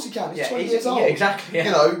on. Of course he can. He's 20 years old. Yeah, exactly. Yeah.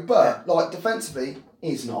 You know, but defensively,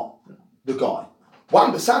 he's not the guy.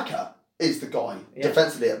 Wan-Bissaka is the guy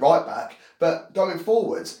defensively at right back, but going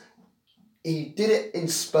forwards, he did it in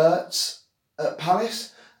spurts at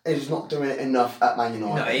Palace, and he's not doing it enough at Man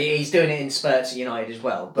United. No, he's doing it in spurts at United as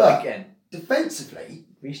well. But again, defensively,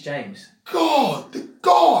 Reece James. God, the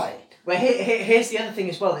guy. Well, here's the other thing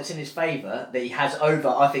as well that's in his favour, that he has over,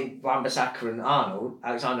 I think, Wan-Bissaka and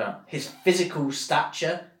Alexander, his physical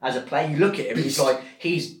stature as a player. You look at him, he's like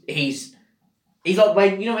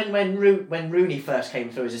when Rooney first came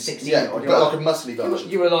through as a 16-year-old. Yeah, but like a muscly version.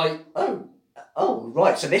 You were like, oh,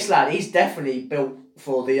 right. So this lad, he's definitely built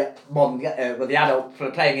for the the adult for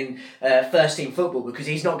playing in first team football, because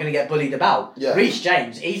he's not going to get bullied about. Yeah. Reece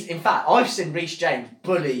James, I've seen Reece James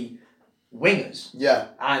bully wingers. Yeah.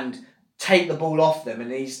 And take the ball off them,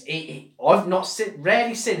 and I've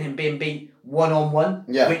rarely seen him being beat 1-on-1.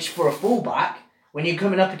 Yeah. Which for a fullback, when you're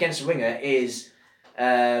coming up against a winger, is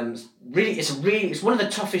it's one of the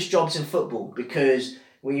toughest jobs in football, because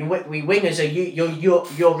when we wingers are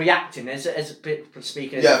you're reacting as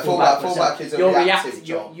speaking as a fullback is a reactive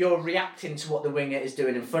job. You're reacting to what the winger is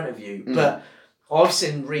doing in front of you, but I've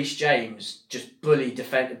seen Reece James just bully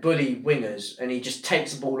wingers, and he just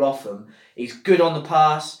takes the ball off them. He's good on the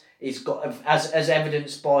pass. He's got, as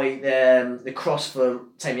evidenced by the cross for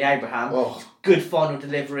Tammy Abraham, good final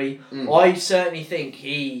delivery. I certainly think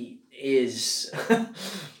he is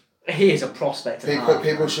he is a prospect.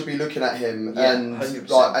 People should be looking at him and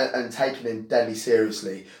taking him deadly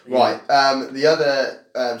seriously. Yeah. Right. The other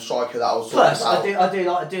striker that I was talking about.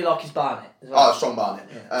 I do like his Barnett as well. Strong Barnett.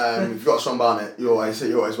 Yeah. If you've got Strong Barnett, you're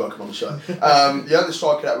always welcome on the show. The other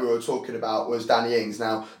striker that we were talking about was Danny Ings.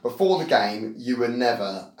 Now, before the game, you would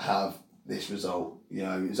never have this result. You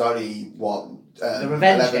know, it was only the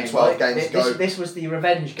revenge 11, game, 12 right? games ago. This was the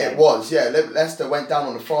revenge game. It was, yeah. Leicester went down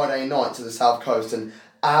on a Friday night to the South Coast and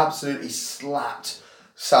absolutely slapped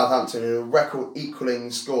Southampton in a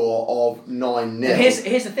record-equaling score of 9-0.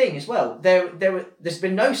 Here's the thing as well. There's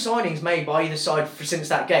been no signings made by either side since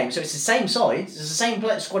that game, so it's the same side. It's the same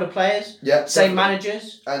squad of players. Yeah, same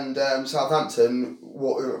managers. And Southampton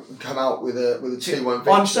come out with a 2-1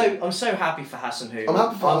 victory. I'm so happy for Hasenhüttl. I'm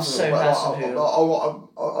happy for Hasenhüttl.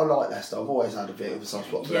 I like Leicester. I've always had a bit of a soft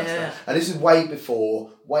spot for Leicester. And this is way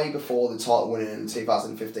before the title winning in the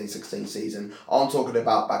 2015-16 season. I'm talking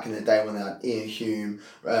about back in the day when they had Ian Hume,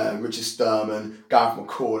 Richard Sturman, Gareth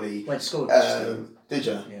McCauley. Went to school. Did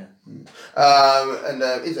you? Yeah.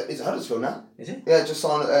 He's at Huddersfield now. Is it? Yeah, just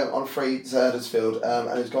signed on free to Huddersfield,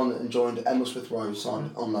 and he's gone and joined Emil Smith Rowe,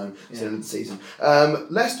 signed on loan at the end of the season.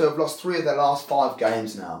 Leicester have lost 3 of their last 5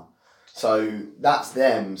 games now, so that's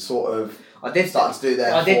them sort of. Starting to do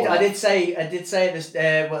their. I did say at this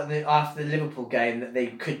after the Liverpool game that they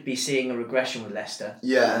could be seeing a regression with Leicester.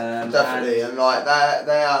 Yeah, definitely, and like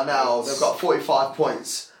they are now. They've got 45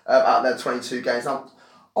 points out of their 22 games now.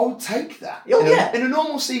 I would take that. In a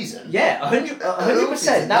normal season. Yeah,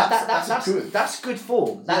 100%. That's good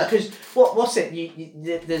form. Because what's it?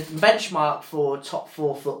 The benchmark for top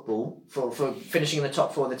 4 football for finishing in the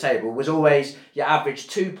top 4 of the table was always you average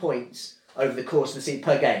 2 points over the course of the season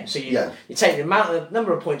per game. So you take the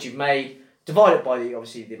number of points you've made, divide it by the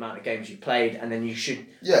amount of games you've played, and then you should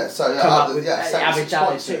average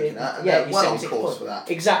out. They're well on course for that.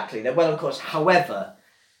 Exactly, they're well on course. However,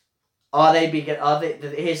 are they?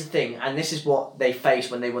 Here's the thing, and this is what they faced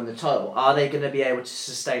when they won the title. Are they going to be able to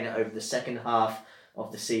sustain it over the second half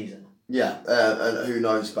of the season? Yeah, and who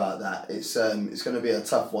knows about that? It's going to be a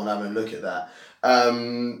tough one having a look at that.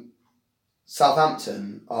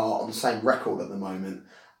 Southampton are on the same record at the moment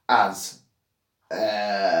as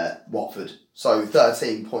Watford. So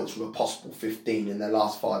 13 points from a possible 15 in their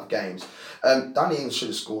last 5 games. Danny Ings should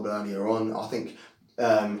have scored earlier on. I think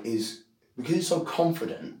because he's so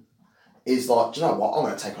confident, is like, do you know what? I'm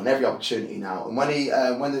going to take on every opportunity now. And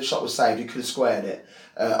when the shot was saved, he could have squared it.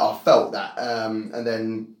 I felt that. And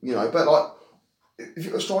then, but like, if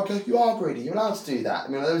you're a striker, you are greedy. You're allowed to do that. I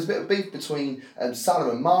mean, there was a bit of beef between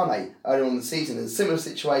Salah and Mane earlier on in the season. In a similar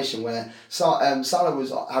situation where Salah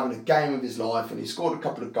was having a game of his life and he scored a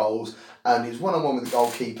couple of goals and he was 1-on-1 with the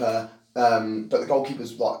goalkeeper. But the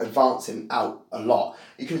goalkeeper's like advancing out a lot.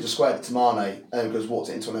 He could have just squared it to Mane and just walked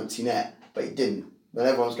it into an empty net, but he didn't. But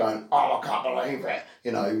everyone's going, I can't believe it.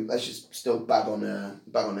 Let's just still bag on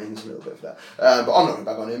Ings a little bit for that. But I'm not going to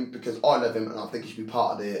bag on him because I love him and I think he should be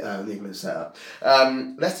part of the England setup.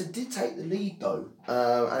 Leicester did take the lead though,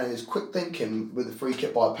 and it was quick thinking with the free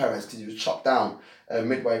kick by Perez because he was chopped down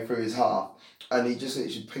midway through his half, and he just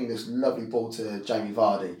literally pinged this lovely ball to Jamie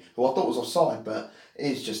Vardy, who I thought was offside, but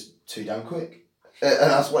he's just too damn quick.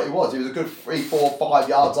 And that's what he was. He was a good 3, 4, 5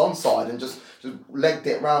 yards onside and just legged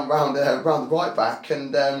it round the right back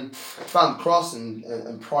and found the cross and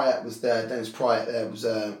Pryatt was there. Dennis Pryatt was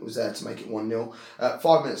there to make it 1-0.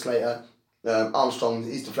 5 minutes later, Armstrong,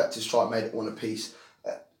 his deflected strike made it 1 apiece.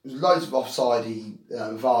 There's loads of offsidey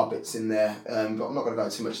VAR bits in there, but I'm not going to go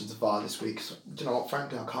too much into VAR this week because, do you know what,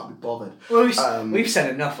 frankly, I can't be bothered. Well, we've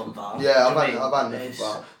said enough on VAR. Yeah, I've had enough of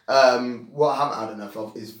VAR. What I haven't had enough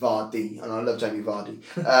of is Vardy, and I love Jamie Vardy.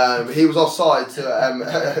 He was offside,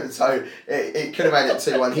 so it could have made it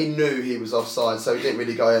 2-1. He knew he was offside, so he didn't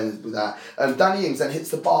really go in with that. Danny Ings then hits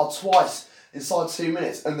the bar twice inside 2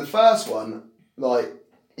 minutes, and the first one, like,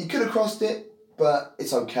 he could have crossed it, but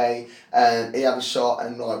it's okay. And he had a shot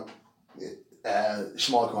and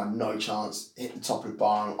Schmeichel had no chance, hit the top of the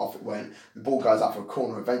bar and off it went. The ball goes out for a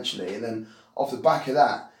corner eventually, and then off the back of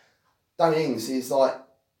that, Danny Ings he's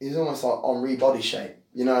almost like Henri body shape.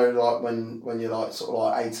 Like when you're like sort of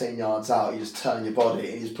like 18 yards out, you just turn your body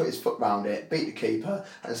and he just put his foot round it, beat the keeper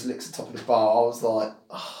and just licks the top of the bar. I was like,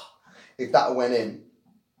 if that went in,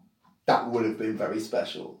 that would have been very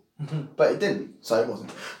special. But it didn't, so it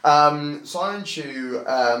wasn't.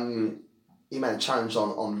 Soyuncu, he made a challenge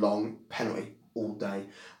on long, penalty all day,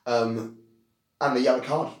 and a yellow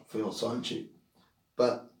card for Soyuncu,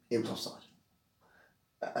 but it was offside,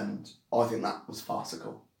 and I think that was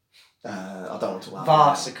farcical. I don't want to talk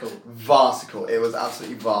about farcical. It was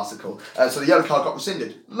absolutely farcical. So the yellow card got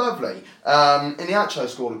rescinded. Lovely. Iniacho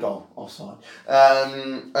scored a goal offside,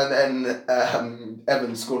 and then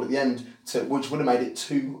Evans scored at the end, which would have made it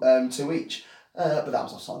 2 each. But that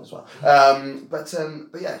was offside as well. But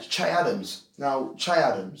yeah, Che Adams. Now Che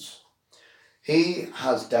Adams, he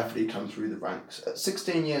has definitely come through the ranks. At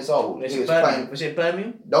 16 years old, was it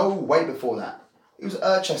Birmingham? No, way before that. He was at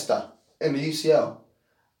Irchester in the UCL.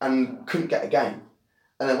 And couldn't get a game.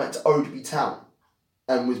 And then went to Oadby Town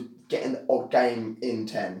and was getting the odd game in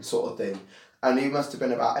 10 sort of thing. And he must have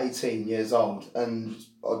been about 18 years old. And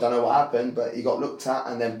I don't know what happened, but he got looked at,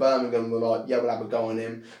 and then Birmingham were like, yeah, we'll have a go on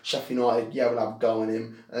him. Sheffield United, yeah, we'll have a go on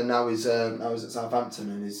him. And now he's at Southampton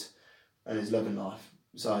and he's loving life.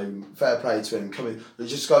 So fair play to him. It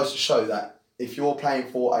just goes to show that if you're playing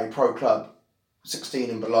for a pro club, 16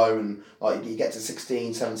 and below, and like you get to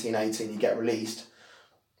 16, 17, 18, you get released,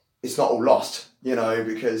 it's not all lost,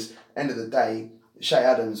 because end of the day, Che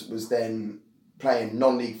Adams was then playing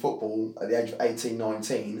non-league football at the age of 18,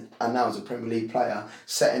 19, and now as a Premier League player,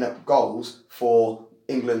 setting up goals for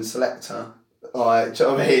England selector Alright, do you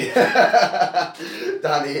know what I mean?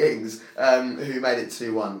 Danny Ings, who made it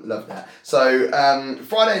 2-1. Love that. So,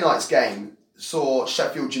 Friday night's game saw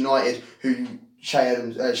Sheffield United, who Shay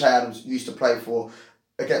Adams used to play for,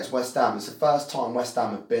 against West Ham. It's the first time West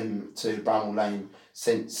Ham have been to Bramall Lane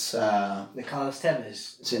since the Carlos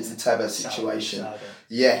Tevez. Since the Tevez situation.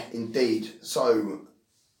 Yeah, indeed. So,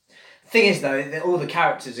 thing is though, all the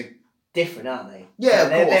characters are different, aren't they? Yeah,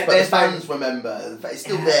 of course. But the fans remember. It's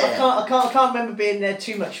still there. I can't remember being there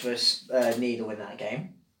too much for a needle in that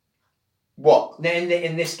game. What?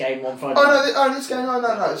 In this game on Friday. This game.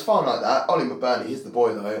 No. It's fine like that. Ollie McBurney, he's the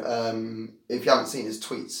boy though. If you haven't seen his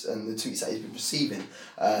tweets and the tweets that he's been receiving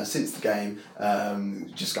since the game,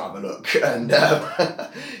 just go have a look. And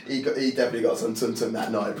he definitely got some tum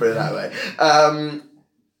that night. Put it that way.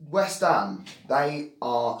 West Ham, they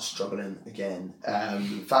are struggling again.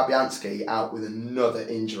 Fabianski out with another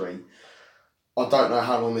injury. I don't know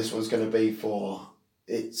how long this one's going to be for.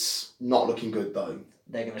 It's not looking good though.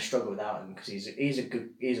 They're going to struggle without him because he's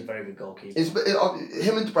a very good goalkeeper.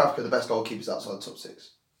 Him and Dubravka are the best goalkeepers outside the top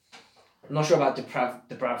 6. I'm not sure about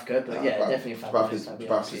Dubravka, but definitely Dubravka's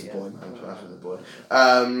the boy, man. Dubravka's the boy.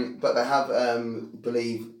 But they have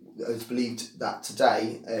it's believed that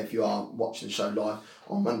today, if you are watching the show live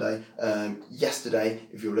on Monday, yesterday,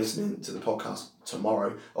 if you're listening to the podcast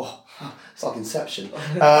tomorrow, it's like Inception.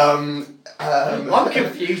 I'm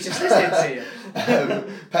confused just listening to you.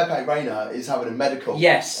 Pepe Reina is having a medical.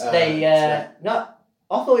 Yes, I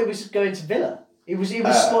thought he was going to Villa. He was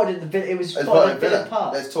spotted at the Villa. It was spotted at Villa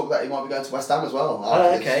Park. There's talk that he might be going to West Ham as well.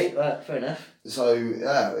 Okay, fair enough. So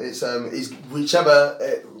it's he's whichever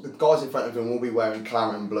the guys in front of him will be wearing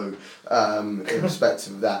claret and blue, in respect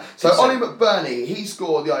of that. So Ollie McBurney, he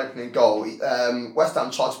scored the opening goal. West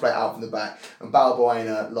Ham tried to play it out from the back, and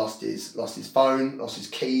Balbuena lost his phone, lost his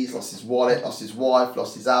keys, lost his wallet, lost his wife,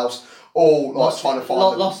 lost his house. All trying to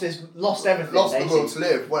find lost everything. Lost the will to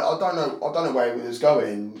live. Well, I don't know where he was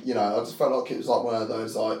going. You know, I just felt like it was like one of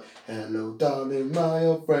those like, hello, darling, my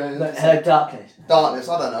old friend. Hello, darkness. Darkness.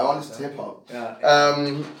 I don't know. I listen to hip hop.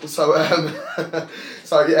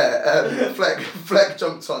 Fleck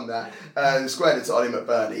jumped on that and squared it to Ollie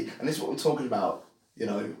McBurney, and this is what we're talking about. You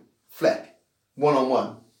know, Fleck,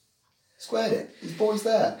 1-on-1. Squared it. His boy's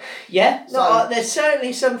there. Yeah. There's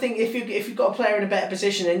certainly something. If you've got a player in a better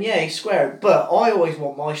position, then yeah, square it. But I always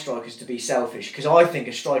want my strikers to be selfish because I think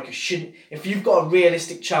a striker shouldn't. If you've got a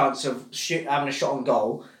realistic chance of having a shot on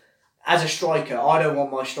goal, as a striker, I don't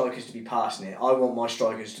want my strikers to be passing it. I want my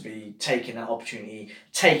strikers to be taking that opportunity,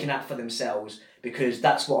 taking that for themselves, because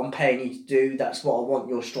that's what I'm paying you to do. That's what I want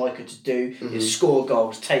your striker to do, is score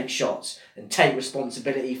goals, take shots, and take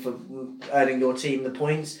responsibility for earning your team the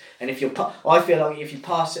points. And I feel like if you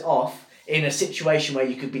pass it off in a situation where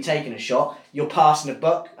you could be taking a shot, you're passing a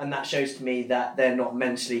buck, and that shows to me that they're not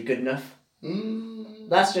mentally good enough.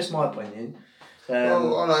 That's just my opinion. Towards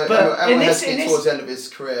the end of his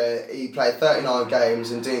career, he played 39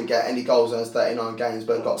 games and didn't get any goals in those 39 games,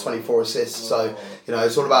 but got 24 assists. So, you know,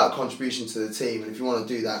 it's all about contribution to the team, and if you want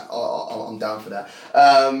to do that, I'm down for that.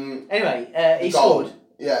 Anyway, he scored.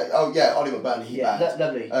 Yeah, Ollie McBurney, he bagged.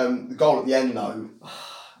 Lovely. The goal at the end, though.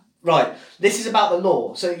 Right, this is about the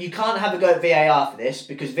law. So you can't have a go at VAR for this,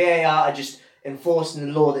 because VAR are just enforcing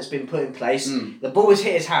the law that's been put in place. The ball has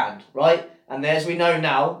hit his hand, right? And as we know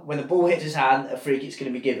now, when the ball hits his hand, a free kick's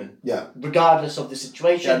going to be given. Yeah. Regardless of the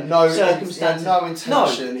situation, circumstances. He had no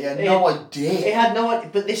intention. He had no idea. He had no idea.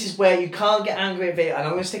 But this is where you can't get angry at VAR. And I'm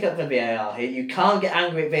going to stick up for VAR here. You can't get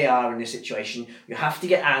angry at VAR in this situation. You have to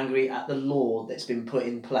get angry at the law that's been put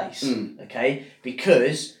in place. Okay?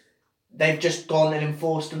 Because they've just gone and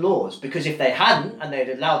enforced the laws. Because if they hadn't and they'd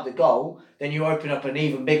allowed the goal, then you open up an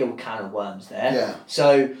even bigger can of worms there. Yeah.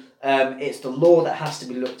 So it's the law that has to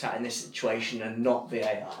be looked at in this situation and not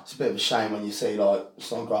VAR. It's a bit of a shame when you see like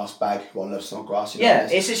Snodgrass bag. One loves Snodgrass.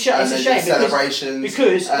 It's a shame. Celebrations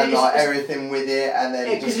because and everything with it, and then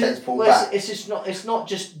it just gets pulled back. It's not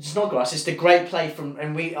just Snodgrass. It's the great play from,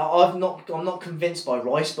 and I'm not convinced by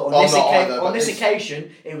Rice, but on this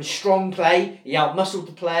occasion it was strong play. He outmuscled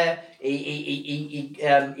the player. He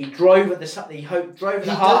drove at the heart. He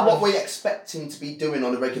did what we expect him to be doing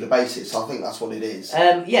on a regular basis. I think that's what it is.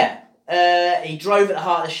 He drove at the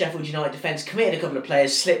heart of the Sheffield United defence, committed a couple of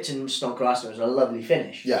players, slipped in Snodgrass, and it was a lovely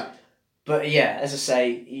finish. Yeah. But yeah, as I say,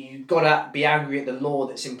 you've got to be angry at the law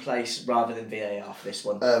that's in place rather than VAR for this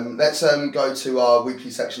one. Let's go to our weekly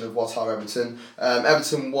section of What Are Everton.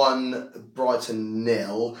 Everton 1, Brighton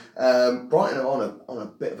 0. Brighton are on a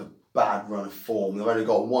bit of a bad run of form. They've only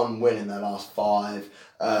got 1 win in their last 5.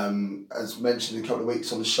 As mentioned a couple of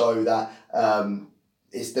weeks on the show, that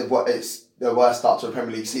it's the worst start to a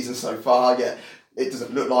Premier League season so far. Yet it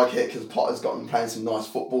doesn't look like it because Potter's got them playing some nice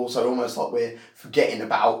football. So almost like we're forgetting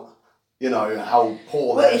about, how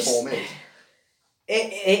poor their form is.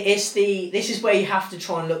 This is where you have to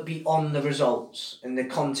try and look beyond the results in the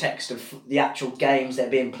context of the actual games that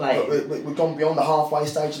are being played. But we've gone beyond the halfway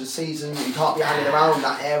stage of the season. You can't be hanging around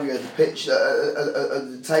that area of the pitch,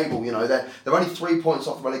 the table. They're only 3 points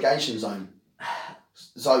off the relegation zone.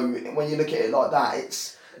 So when you look at it like that,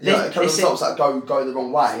 it's results that go the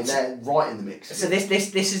wrong way, and they're right in the mix. So this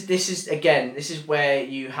is where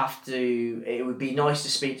you have to. It would be nice to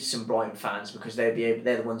speak to some Brighton fans because they're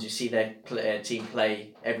the ones who see their team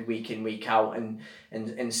play every week in, week out,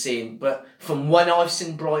 and seeing. But from when I've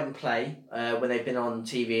seen Brighton play, when they've been on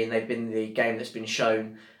TV and they've been in the game that's been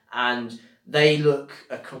shown, and they look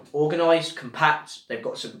organised, compact. They've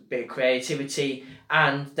got some bit of creativity,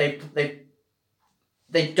 and they're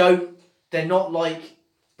not like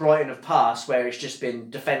Brighton of past, where it's just been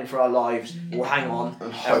defend for our lives, we'll hang on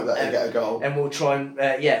and hope that they get a goal, and we'll try and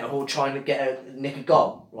nick a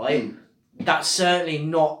goal, right? That's certainly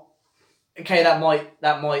not okay. That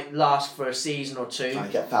might last for a season or two. You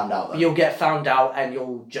get found out, though. You'll get found out, and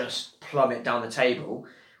you'll just plummet down the table.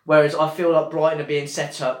 Whereas I feel like Brighton are being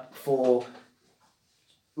set up for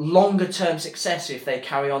longer term success if they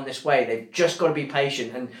carry on this way. They've just got to be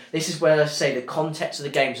patient, and this is where I say the context of the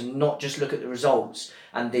games and not just look at the results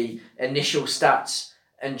and the initial stats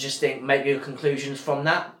and just make your conclusions from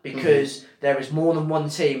that, because there is more than one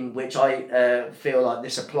team which I feel like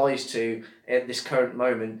this applies to at this current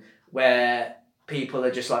moment, where people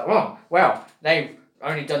are just like, oh well, they've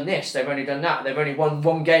only done this, they've only done that, they've only won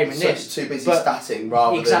one game in this. Too busy statting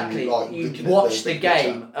rather than you watch the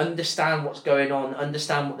game, understand what's going on,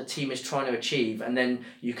 understand what the team is trying to achieve, and then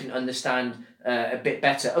you can understand a bit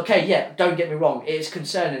better. Okay, yeah, don't get me wrong, it is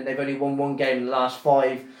concerning they've only won one game in the last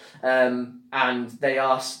 5, and they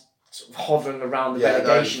are sort of hovering around the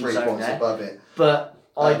relegation zone 3 points there. above it. But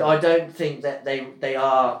I don't think that they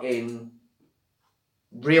are in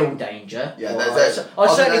real danger. Yeah, I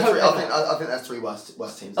certainly hope. I think there's 3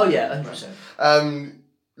 worst teams. Oh yeah, 100%.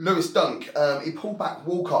 Lewis Dunk, he pulled back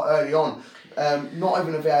Walcott early on. Not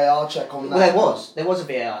even a VAR check on that. Well, there was a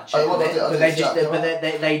VAR check,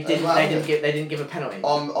 they didn't give a penalty.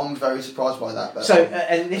 I'm very surprised by that. But, so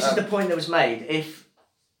and this is the point that was made.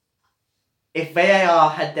 If VAR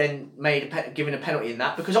had then given a penalty in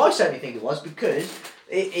that, because I certainly think it was, because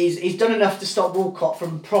he's done enough to stop Walcott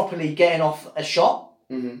from properly getting off a shot.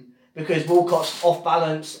 Mm-hmm. Because Walcott's off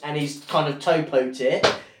balance and he's kind of toe poked it.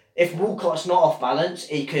 If Walcott's not off balance,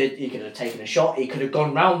 he could have taken a shot. He could have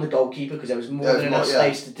gone round the goalkeeper because there was more than enough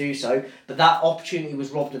space to do so. But that opportunity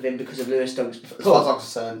was robbed of him because of Lewis Dunk's pull. As far as I'm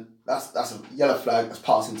concerned, that's a yellow flag. That's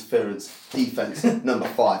pass interference. Defence number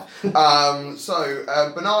 5.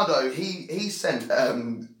 Bernardo, he sent 2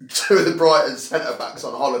 of the Brighton centre backs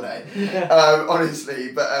on holiday.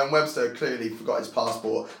 Honestly, but Webster clearly forgot his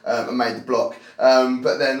passport and made the block.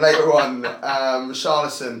 But then later on,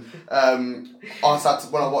 Richarlison,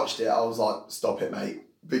 when I watched it, I was like, "Stop it, mate,"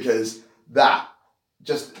 because that.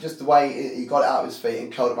 Just the way he got it out of his feet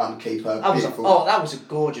and curled around the keeper. That was a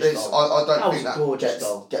gorgeous goal. I don't think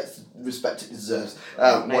that gets the respect it deserves.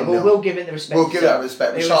 We'll give it the respect. We'll give it that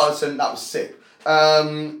respect. Richarlison, that was sick.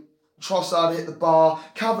 Trossard hit the bar.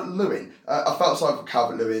 Calvert-Lewin. I felt sorry for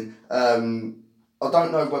Calvert-Lewin. I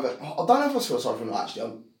don't know if I feel sorry for him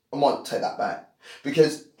actually. I might take that back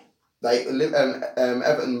because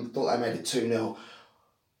Everton thought they made it 2-0.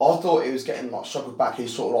 I thought he was getting struggled back. He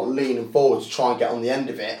was sort of leaning forward to try and get on the end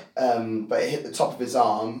of it, but it hit the top of his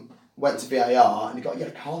arm, went to VAR, and he got a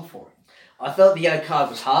yellow card for it. I felt the yellow card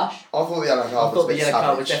was harsh. I thought the yellow card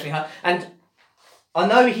was definitely harsh. And I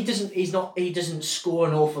know he doesn't score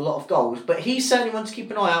an awful lot of goals, but he's certainly one to keep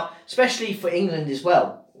an eye out, especially for England as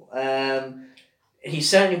well. He's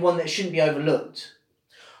certainly one that shouldn't be overlooked.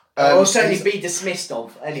 Or certainly be dismissed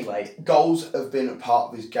of, anyway. Goals have been a part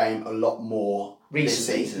of his game a lot more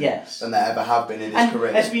recently, this season than they ever have been in his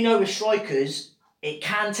career. As we know with strikers, it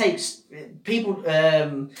can take people.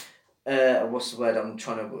 What's the word I'm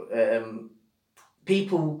trying to?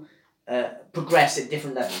 People progress at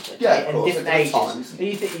different levels, okay? And different ages. Times.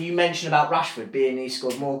 You mentioned about Rashford he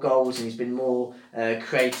scored more goals and he's been more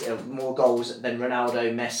creative, more goals than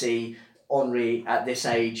Ronaldo, Messi, Henry at this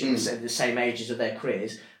age, at the same ages of their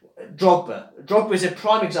careers. Drogba is a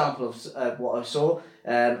prime example of what I saw.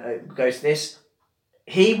 Goes to this.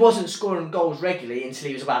 He wasn't scoring goals regularly until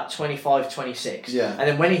he was about 25, 26. Yeah. And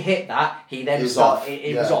then when he hit that, he then was off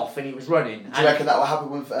and he was running. Do you reckon that will happen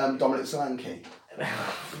with Dominic Solanke?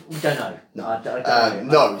 We don't know. No, I don't know.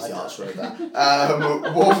 no is the answer of that.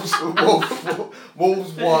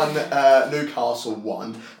 Wolves won, Newcastle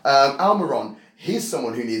won. Almiron, he's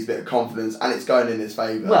someone who needs a bit of confidence, and it's going in his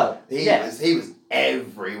favour. Well, he was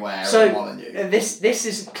everywhere. So at Molineux. this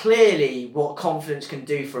is clearly what confidence can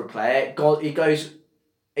do for a player. He goes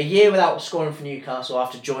a year without scoring for Newcastle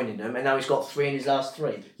after joining them, and now he's got 3 in his last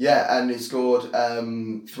 3. Yeah, and he scored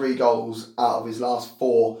 3 goals out of his last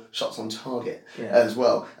 4 shots on target as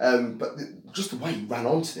well. But just the way he ran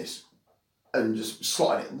onto this and just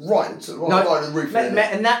slotted it right into the roof.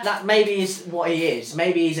 And that maybe is what he is.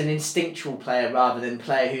 Maybe he's an instinctual player rather than a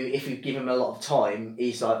player who, if you give him a lot of time,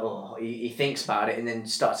 he's like, he thinks about it and then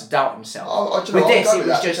starts to doubt himself. With this, it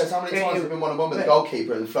was just... How many times have been 1-on-1 with the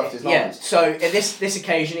goalkeeper and fluffed his lines? Yeah, so at this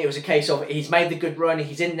occasion, it was a case of he's made the good run,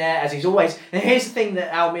 he's in there, as he's always... And here's the thing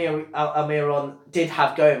that Almiron did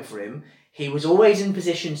have going for him. He was always in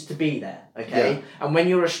positions to be there, okay? Yeah. And when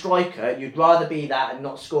you're a striker, you'd rather be that and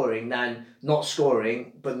not scoring than not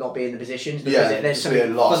scoring but not be in the positions, because there's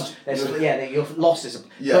something lost. You're lost as a...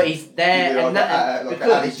 But he's there, and that... Like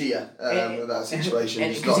Ali Dia, with that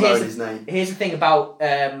situation, just not knowing his name. Here's the thing about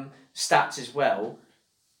stats as well.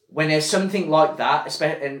 When there's something like that,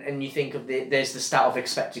 and you think of there's the stat of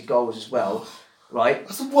expected goals as well... Right,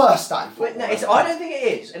 that's the worst stat. But no, I don't think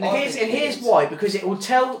it is, and here's why. Because it will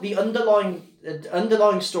tell the underlying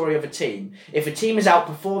story of a team. If a team is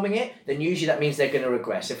outperforming it, then usually that means they're going to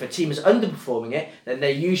regress. If a team is underperforming it, then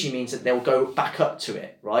they usually means that they'll go back up to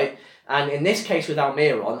it. Right, and in this case with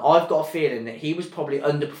Almiron, I've got a feeling that he was probably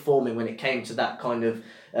underperforming when it came to that kind of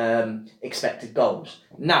expected goals.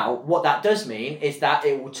 Now, what that does mean is that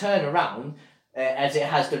it will turn around, as it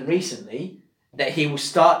has done recently, that he will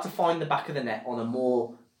start to find the back of the net on a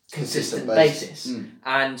more consistent basis.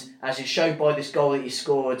 And as is shown by this goal that he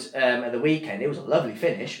scored at the weekend, it was a lovely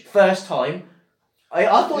finish. First time, I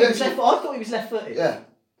thought he was left-footed. Yeah.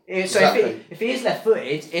 So exactly. if he is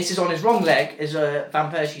left-footed, it's on his wrong leg, as Van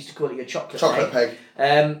Persie used to call it, your chocolate peg.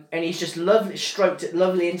 And he's just stroked it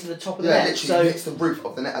lovely into the top of the net. Yeah, literally hits the roof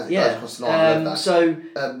of the net as it goes across the line. I love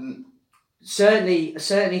that.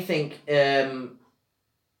 Certainly think...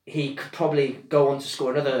 he could probably go on to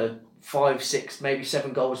score another 5, 6, maybe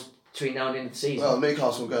 7 goals between now and the end of the season. Well,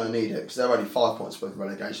 Newcastle are going to need it because they're only 5 points above the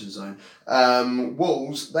relegation zone.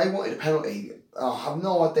 Wolves, they wanted a penalty. I have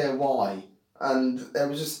no idea why. And there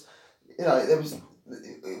was just,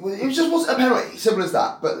 it just wasn't a penalty, simple as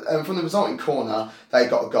that. But from the resulting corner, they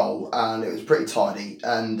got a goal and it was pretty tidy.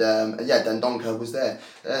 And Dendoncker was there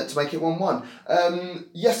to make it 1-1.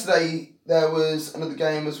 Yesterday, there was another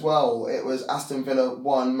game as well. It was Aston Villa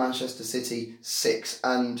 1, Manchester City 6.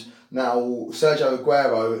 And now Sergio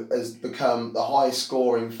Aguero has become the highest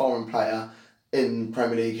scoring foreign player in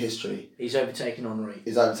Premier League history. He's overtaken Henry.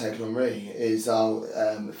 He's 5th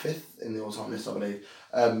in the all-time list, I believe.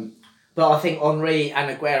 But I think Henry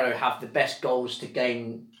and Aguero have the best goals to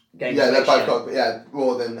game. Yeah, they've both got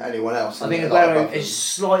more than anyone else. I think Aguero is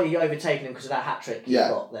slightly overtaken him because of that hat-trick he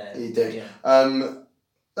got there. He did. Yeah.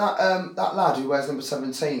 That lad who wears number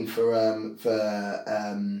 17 for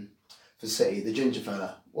City, the ginger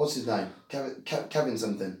fella. What's his name? Kevin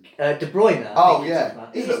something. De Bruyne.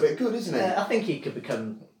 He's a little bit good, isn't he? I think he could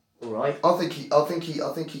become all right. I think he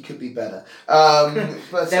could be better.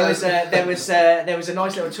 But there was a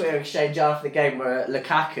nice little Twitter exchange after the game where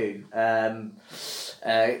Lukaku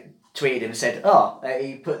tweeted him and said,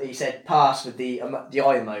 he said pass with the eye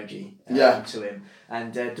emoji to him,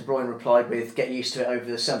 and De Bruyne replied with get used to it over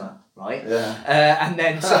the summer. Right, and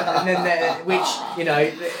then which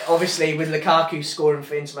obviously with Lukaku scoring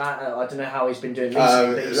for Inter Milan, I don't know how he's been doing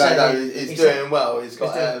recently. But he's doing well. He's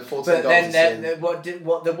got 14 goals. But then the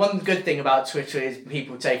one good thing about Twitter is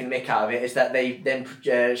people taking the mick out of it is that they then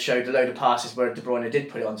showed a load of passes where De Bruyne did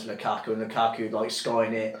put it onto Lukaku and Lukaku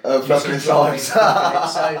skying it, So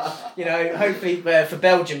hopefully for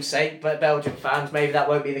Belgium's sake, but Belgium fans, maybe that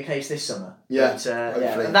won't be the case this summer. Yeah,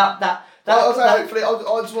 hopefully. Hopefully,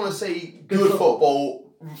 I just want to see good football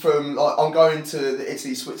from. I'm going to the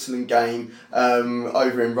Italy-Switzerland game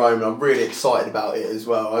over in Rome, and I'm really excited about it as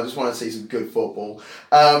well. I just want to see some good football.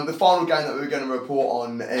 The final game that we're going to report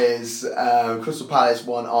on is Crystal Palace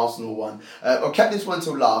 1, Arsenal 1. I kept this one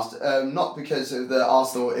till last, not because of the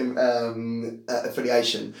Arsenal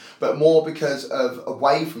affiliation, but more because of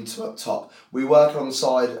away from Up Top. We work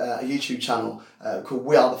alongside a YouTube channel called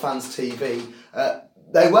We Are The Fans TV.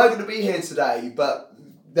 They were going to be here today, but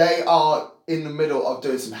they are in the middle of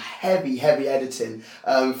doing some heavy editing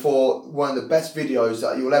for one of the best videos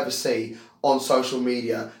that you'll ever see on social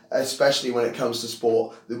media, especially when it comes to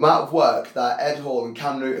sport. The amount of work that Ed Hall and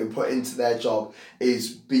Cam Newton put into their job is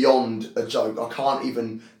beyond a joke. I can't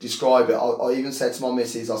even describe it. I even said to my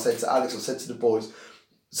missus, I said to Alex, I said to the boys,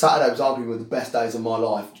 Saturday was arguably one of the best days of my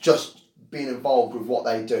life. Just being involved with what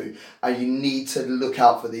they do, and you need to look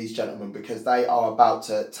out for these gentlemen because they are about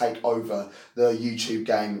to take over the YouTube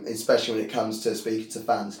game, especially when it comes to speaking to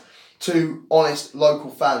fans. Two honest local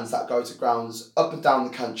fans that go to grounds up and down the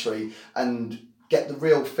country and get the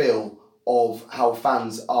real feel of how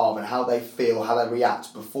fans are and how they feel, how they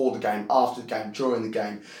react before the game, after the game, during the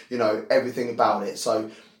game, everything about it. So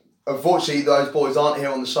unfortunately, those boys aren't here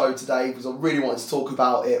on the show today because I really wanted to talk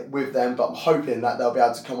about it with them, but I'm hoping that they'll be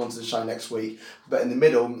able to come onto the show next week. But in the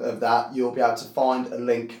middle of that, you'll be able to find a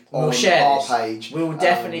link on our page. We will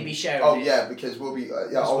definitely be sharing it. Yeah, because we'll be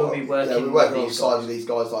we'll be working alongside with these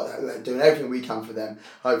guys, like doing everything we can for them.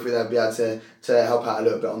 Hopefully, they'll be able to help out a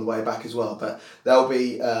little bit on the way back as well. But they'll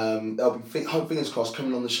be fingers crossed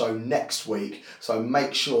coming on the show next week. So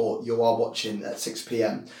make sure you are watching at 6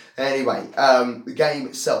 p.m. Anyway, the game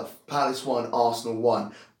itself, Palace 1, Arsenal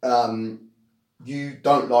 1. You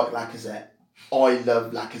don't like Lacazette. I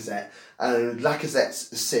love Lacazette. And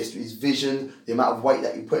Lacazette's assist, his vision, the amount of weight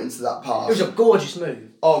that he put into that pass. It was a gorgeous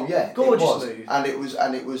move. Oh yeah, gorgeous move. And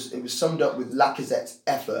it was summed up with Lacazette's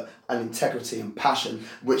effort and integrity and passion,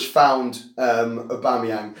 which found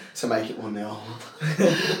Aubameyang to make it 1-0.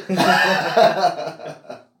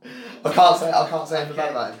 I can't say anything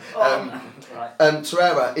about that. Right.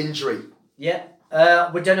 Torreira, injury. Yeah.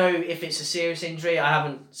 We don't know if it's a serious injury. I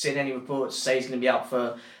haven't seen any reports say he's going to be out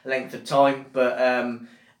for a length of time. But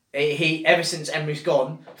he ever since Emery's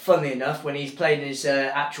gone, funnily enough, when he's played in his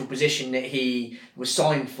actual position that he was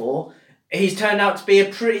signed for, he's turned out to be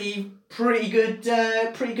a pretty good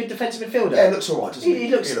defensive midfielder. Yeah, it looks alright, doesn't it? He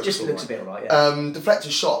looks a bit alright. Yeah.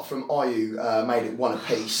 Deflected shot from Ayew made it 1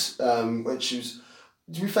 apiece, which was,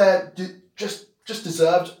 to be fair, just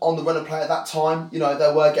deserved on the run of play at that time. They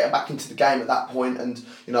were getting back into the game at that point, and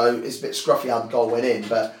it's a bit scruffy how the goal went in,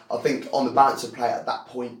 but I think on the balance of play at that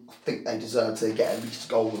point, I think they deserved to get at least a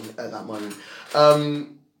goal at that moment.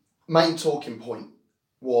 Main talking point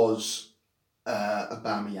was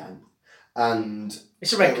Aubameyang, and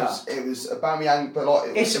it's a red card. It was Aubameyang, but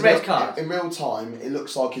it's a red card. In real time, it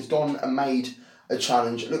looks like he's gone and made a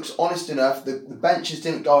challenge. It looks honest enough. The benches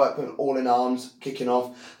didn't go up and all in arms, kicking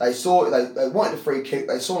off. They wanted a free kick.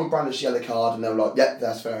 They saw him brandish yellow card, and they were like, "Yep,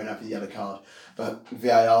 that's fair enough, the yellow card." But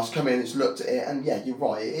VAR's come in, it's looked at it, and yeah, you're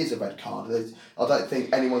right. It is a red card. I don't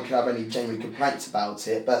think anyone can have any genuine complaints about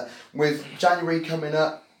it. But with January coming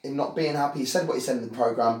up, him not being happy, he said what he said in the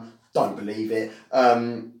programme. Don't believe it.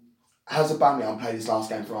 Has Aubameyang played his last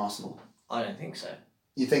game for Arsenal? I don't think so.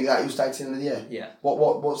 You think that he'll stay to the end of the year? Yeah.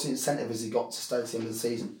 What's the incentive has he got to stay to the end of the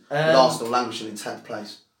season? With Arsenal languishing in 10th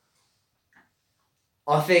place.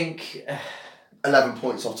 I think 11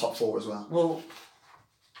 points off top 4 as well. Well,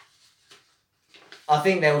 I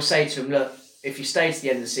think they will say to him, look, if you stay to the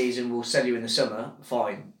end of the season, we'll sell you in the summer,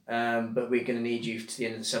 fine. But we're going to need you to the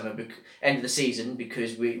end of the summer, end of the season,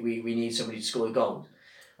 because we need somebody to score a goal.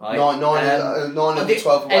 Right? 9 of the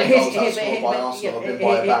 12 away goals that scored by Arsenal have been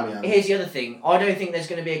by Aubameyang. Here's the other thing. I don't think there's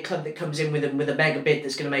going to be a club that comes in with a mega bid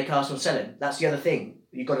that's going to make Arsenal sell him. That's the other thing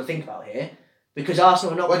you've got to think about here. Because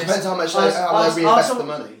Arsenal are not. Well, it depends how much they reinvest the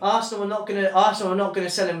money. Arsenal are not going to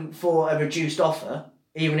sell him for a reduced offer,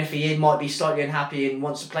 even if he might be slightly unhappy and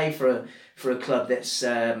wants to play for a club that's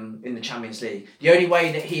in the Champions League. The only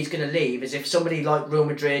way that he's going to leave is if somebody like Real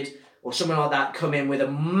Madrid or someone like that come in with a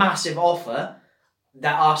massive offer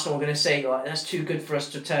that Arsenal are going to say, like, that's too good for us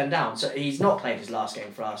to turn down. So he's not played his last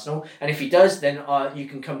game for Arsenal, and if he does, then you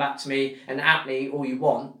can come back to me and at me all you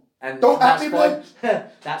want, and don't that's at me, fine.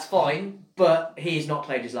 That's fine, but he's not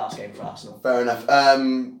played his last game for Arsenal. Fair enough.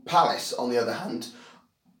 Palace, on the other hand,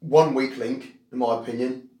 one weak link, in my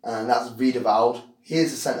opinion, and that's Wiedewald. He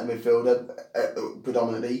is a centre midfielder,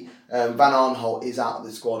 predominantly. Van Aanholt is out of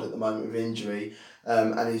the squad at the moment with injury,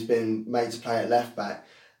 and he's been made to play at left back.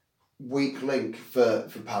 Weak link for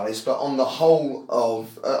Palace, but on the whole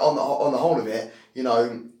of it,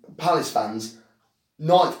 Palace fans,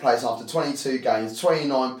 9th place after 22 games,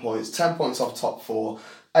 29 points, 10 points off top 4,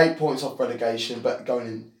 8 points off relegation, but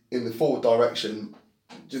going in the forward direction.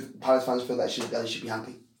 Do Palace fans feel they should be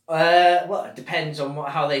happy? Well, it depends on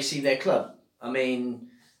how they see their club. I mean,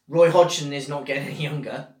 Roy Hodgson is not getting any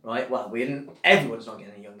younger, right? Well, everyone's not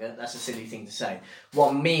getting any younger. That's a silly thing to say.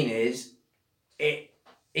 What I mean is,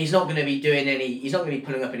 he's not going to be he's not going to be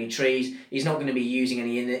pulling up any trees, he's not going to be using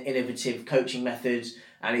any innovative coaching methods,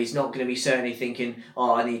 and he's not going to be certainly thinking,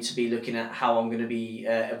 I need to be looking at how I'm going to be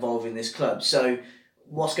evolving this club. So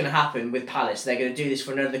what's going to happen with Palace? They're going to do this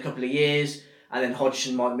for another couple of years, and then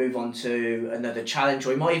Hodgson might move on to another challenge,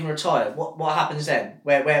 or he might even retire. What happens then?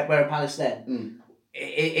 Where are Palace then?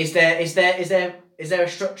 Is there a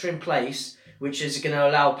structure in place which is going to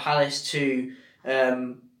allow Palace to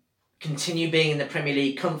continue being in the Premier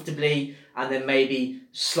League comfortably and then maybe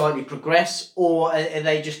slightly progress, or are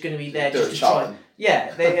they just going to be there just to try?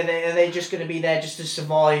 Yeah, are they just going to be there just to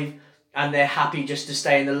survive, and they're happy just to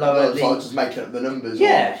stay in the lower league? Like just making up the numbers.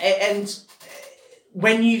 Yeah, and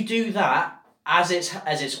when you do that, as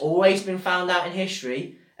it's always been found out in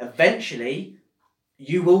history, eventually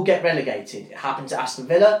you will get relegated. It happened to Aston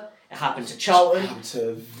Villa. It happened to Charlton. It happened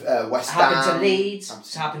to West Ham. It happened to Leeds.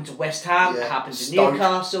 It happened to West Ham. Yeah. It happened to Stoke.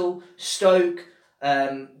 Newcastle, Stoke,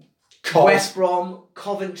 West Brom,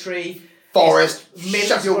 Coventry, Forest, Middlesbrough,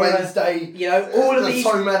 Sheffield Wednesday. You know, all of There's these.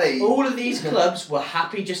 so many. All of these clubs were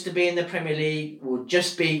happy just to be in the Premier League.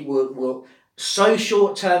 Will so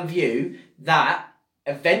short-term view that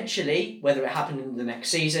eventually, whether it happened in the next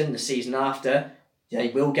season, the season after, they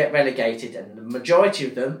will get relegated, and the majority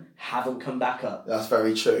of them haven't come back up. That's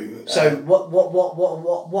very true. So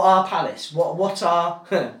what are Palace? What are?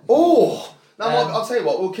 Oh, now I'll tell you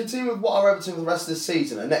what. We'll continue with what are Everton for the rest of the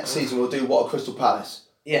season, and next season we'll do what are Crystal Palace.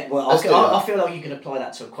 Yeah, well, I feel like you can apply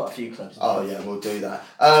that to quite a few clubs. Oh yeah, we'll do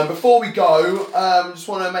that. Before we go, just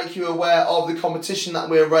want to make you aware of the competition that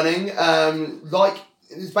we're running.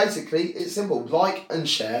 It's simple. Like and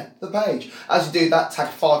share the page. As you do that, tag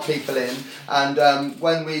 5 people in, and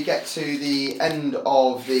when we get to the end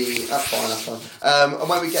of the and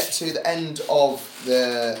when we get to the end of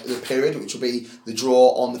the period, which will be the draw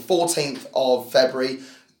on the 14th of February,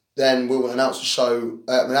 then we will announce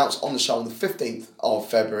on the show on the 15th of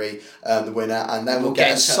February the winner, and then we'll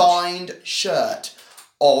get a signed shirt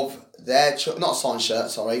of their not a signed shirt,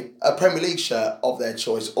 sorry, a Premier League shirt of their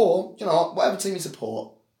choice, or whatever team you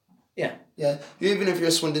support. Yeah, even if you're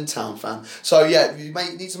a Swindon Town fan. So yeah, you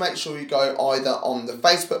need to make sure you go either on the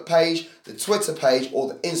Facebook page, the Twitter page, or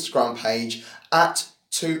the Instagram page at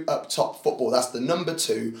 2 Up Top Football. That's the number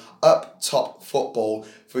 2 Up Top Football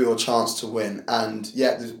for your chance to win. And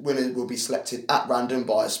yeah, the winner will be selected at random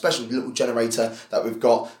by a special little generator that we've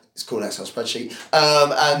got. It's called an Excel spreadsheet.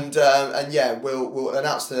 And yeah, we'll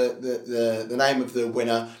announce the name of the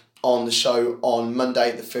winner on the show on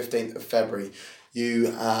Monday, the 15th of February.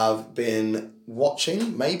 You have been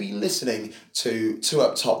watching, maybe listening to 2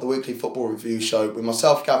 Up Top, the weekly football review show with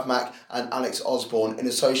myself, Gav Mack, and Alex Osborne, in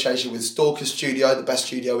association with Stalker Studio, the best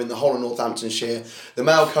studio in the whole of Northamptonshire, the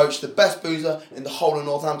Mail Coach, the best boozer in the whole of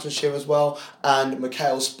Northamptonshire as well, and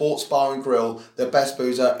Mikhail's Sports Bar and Grill, the best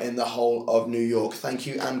boozer in the whole of New York. Thank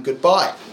you and goodbye.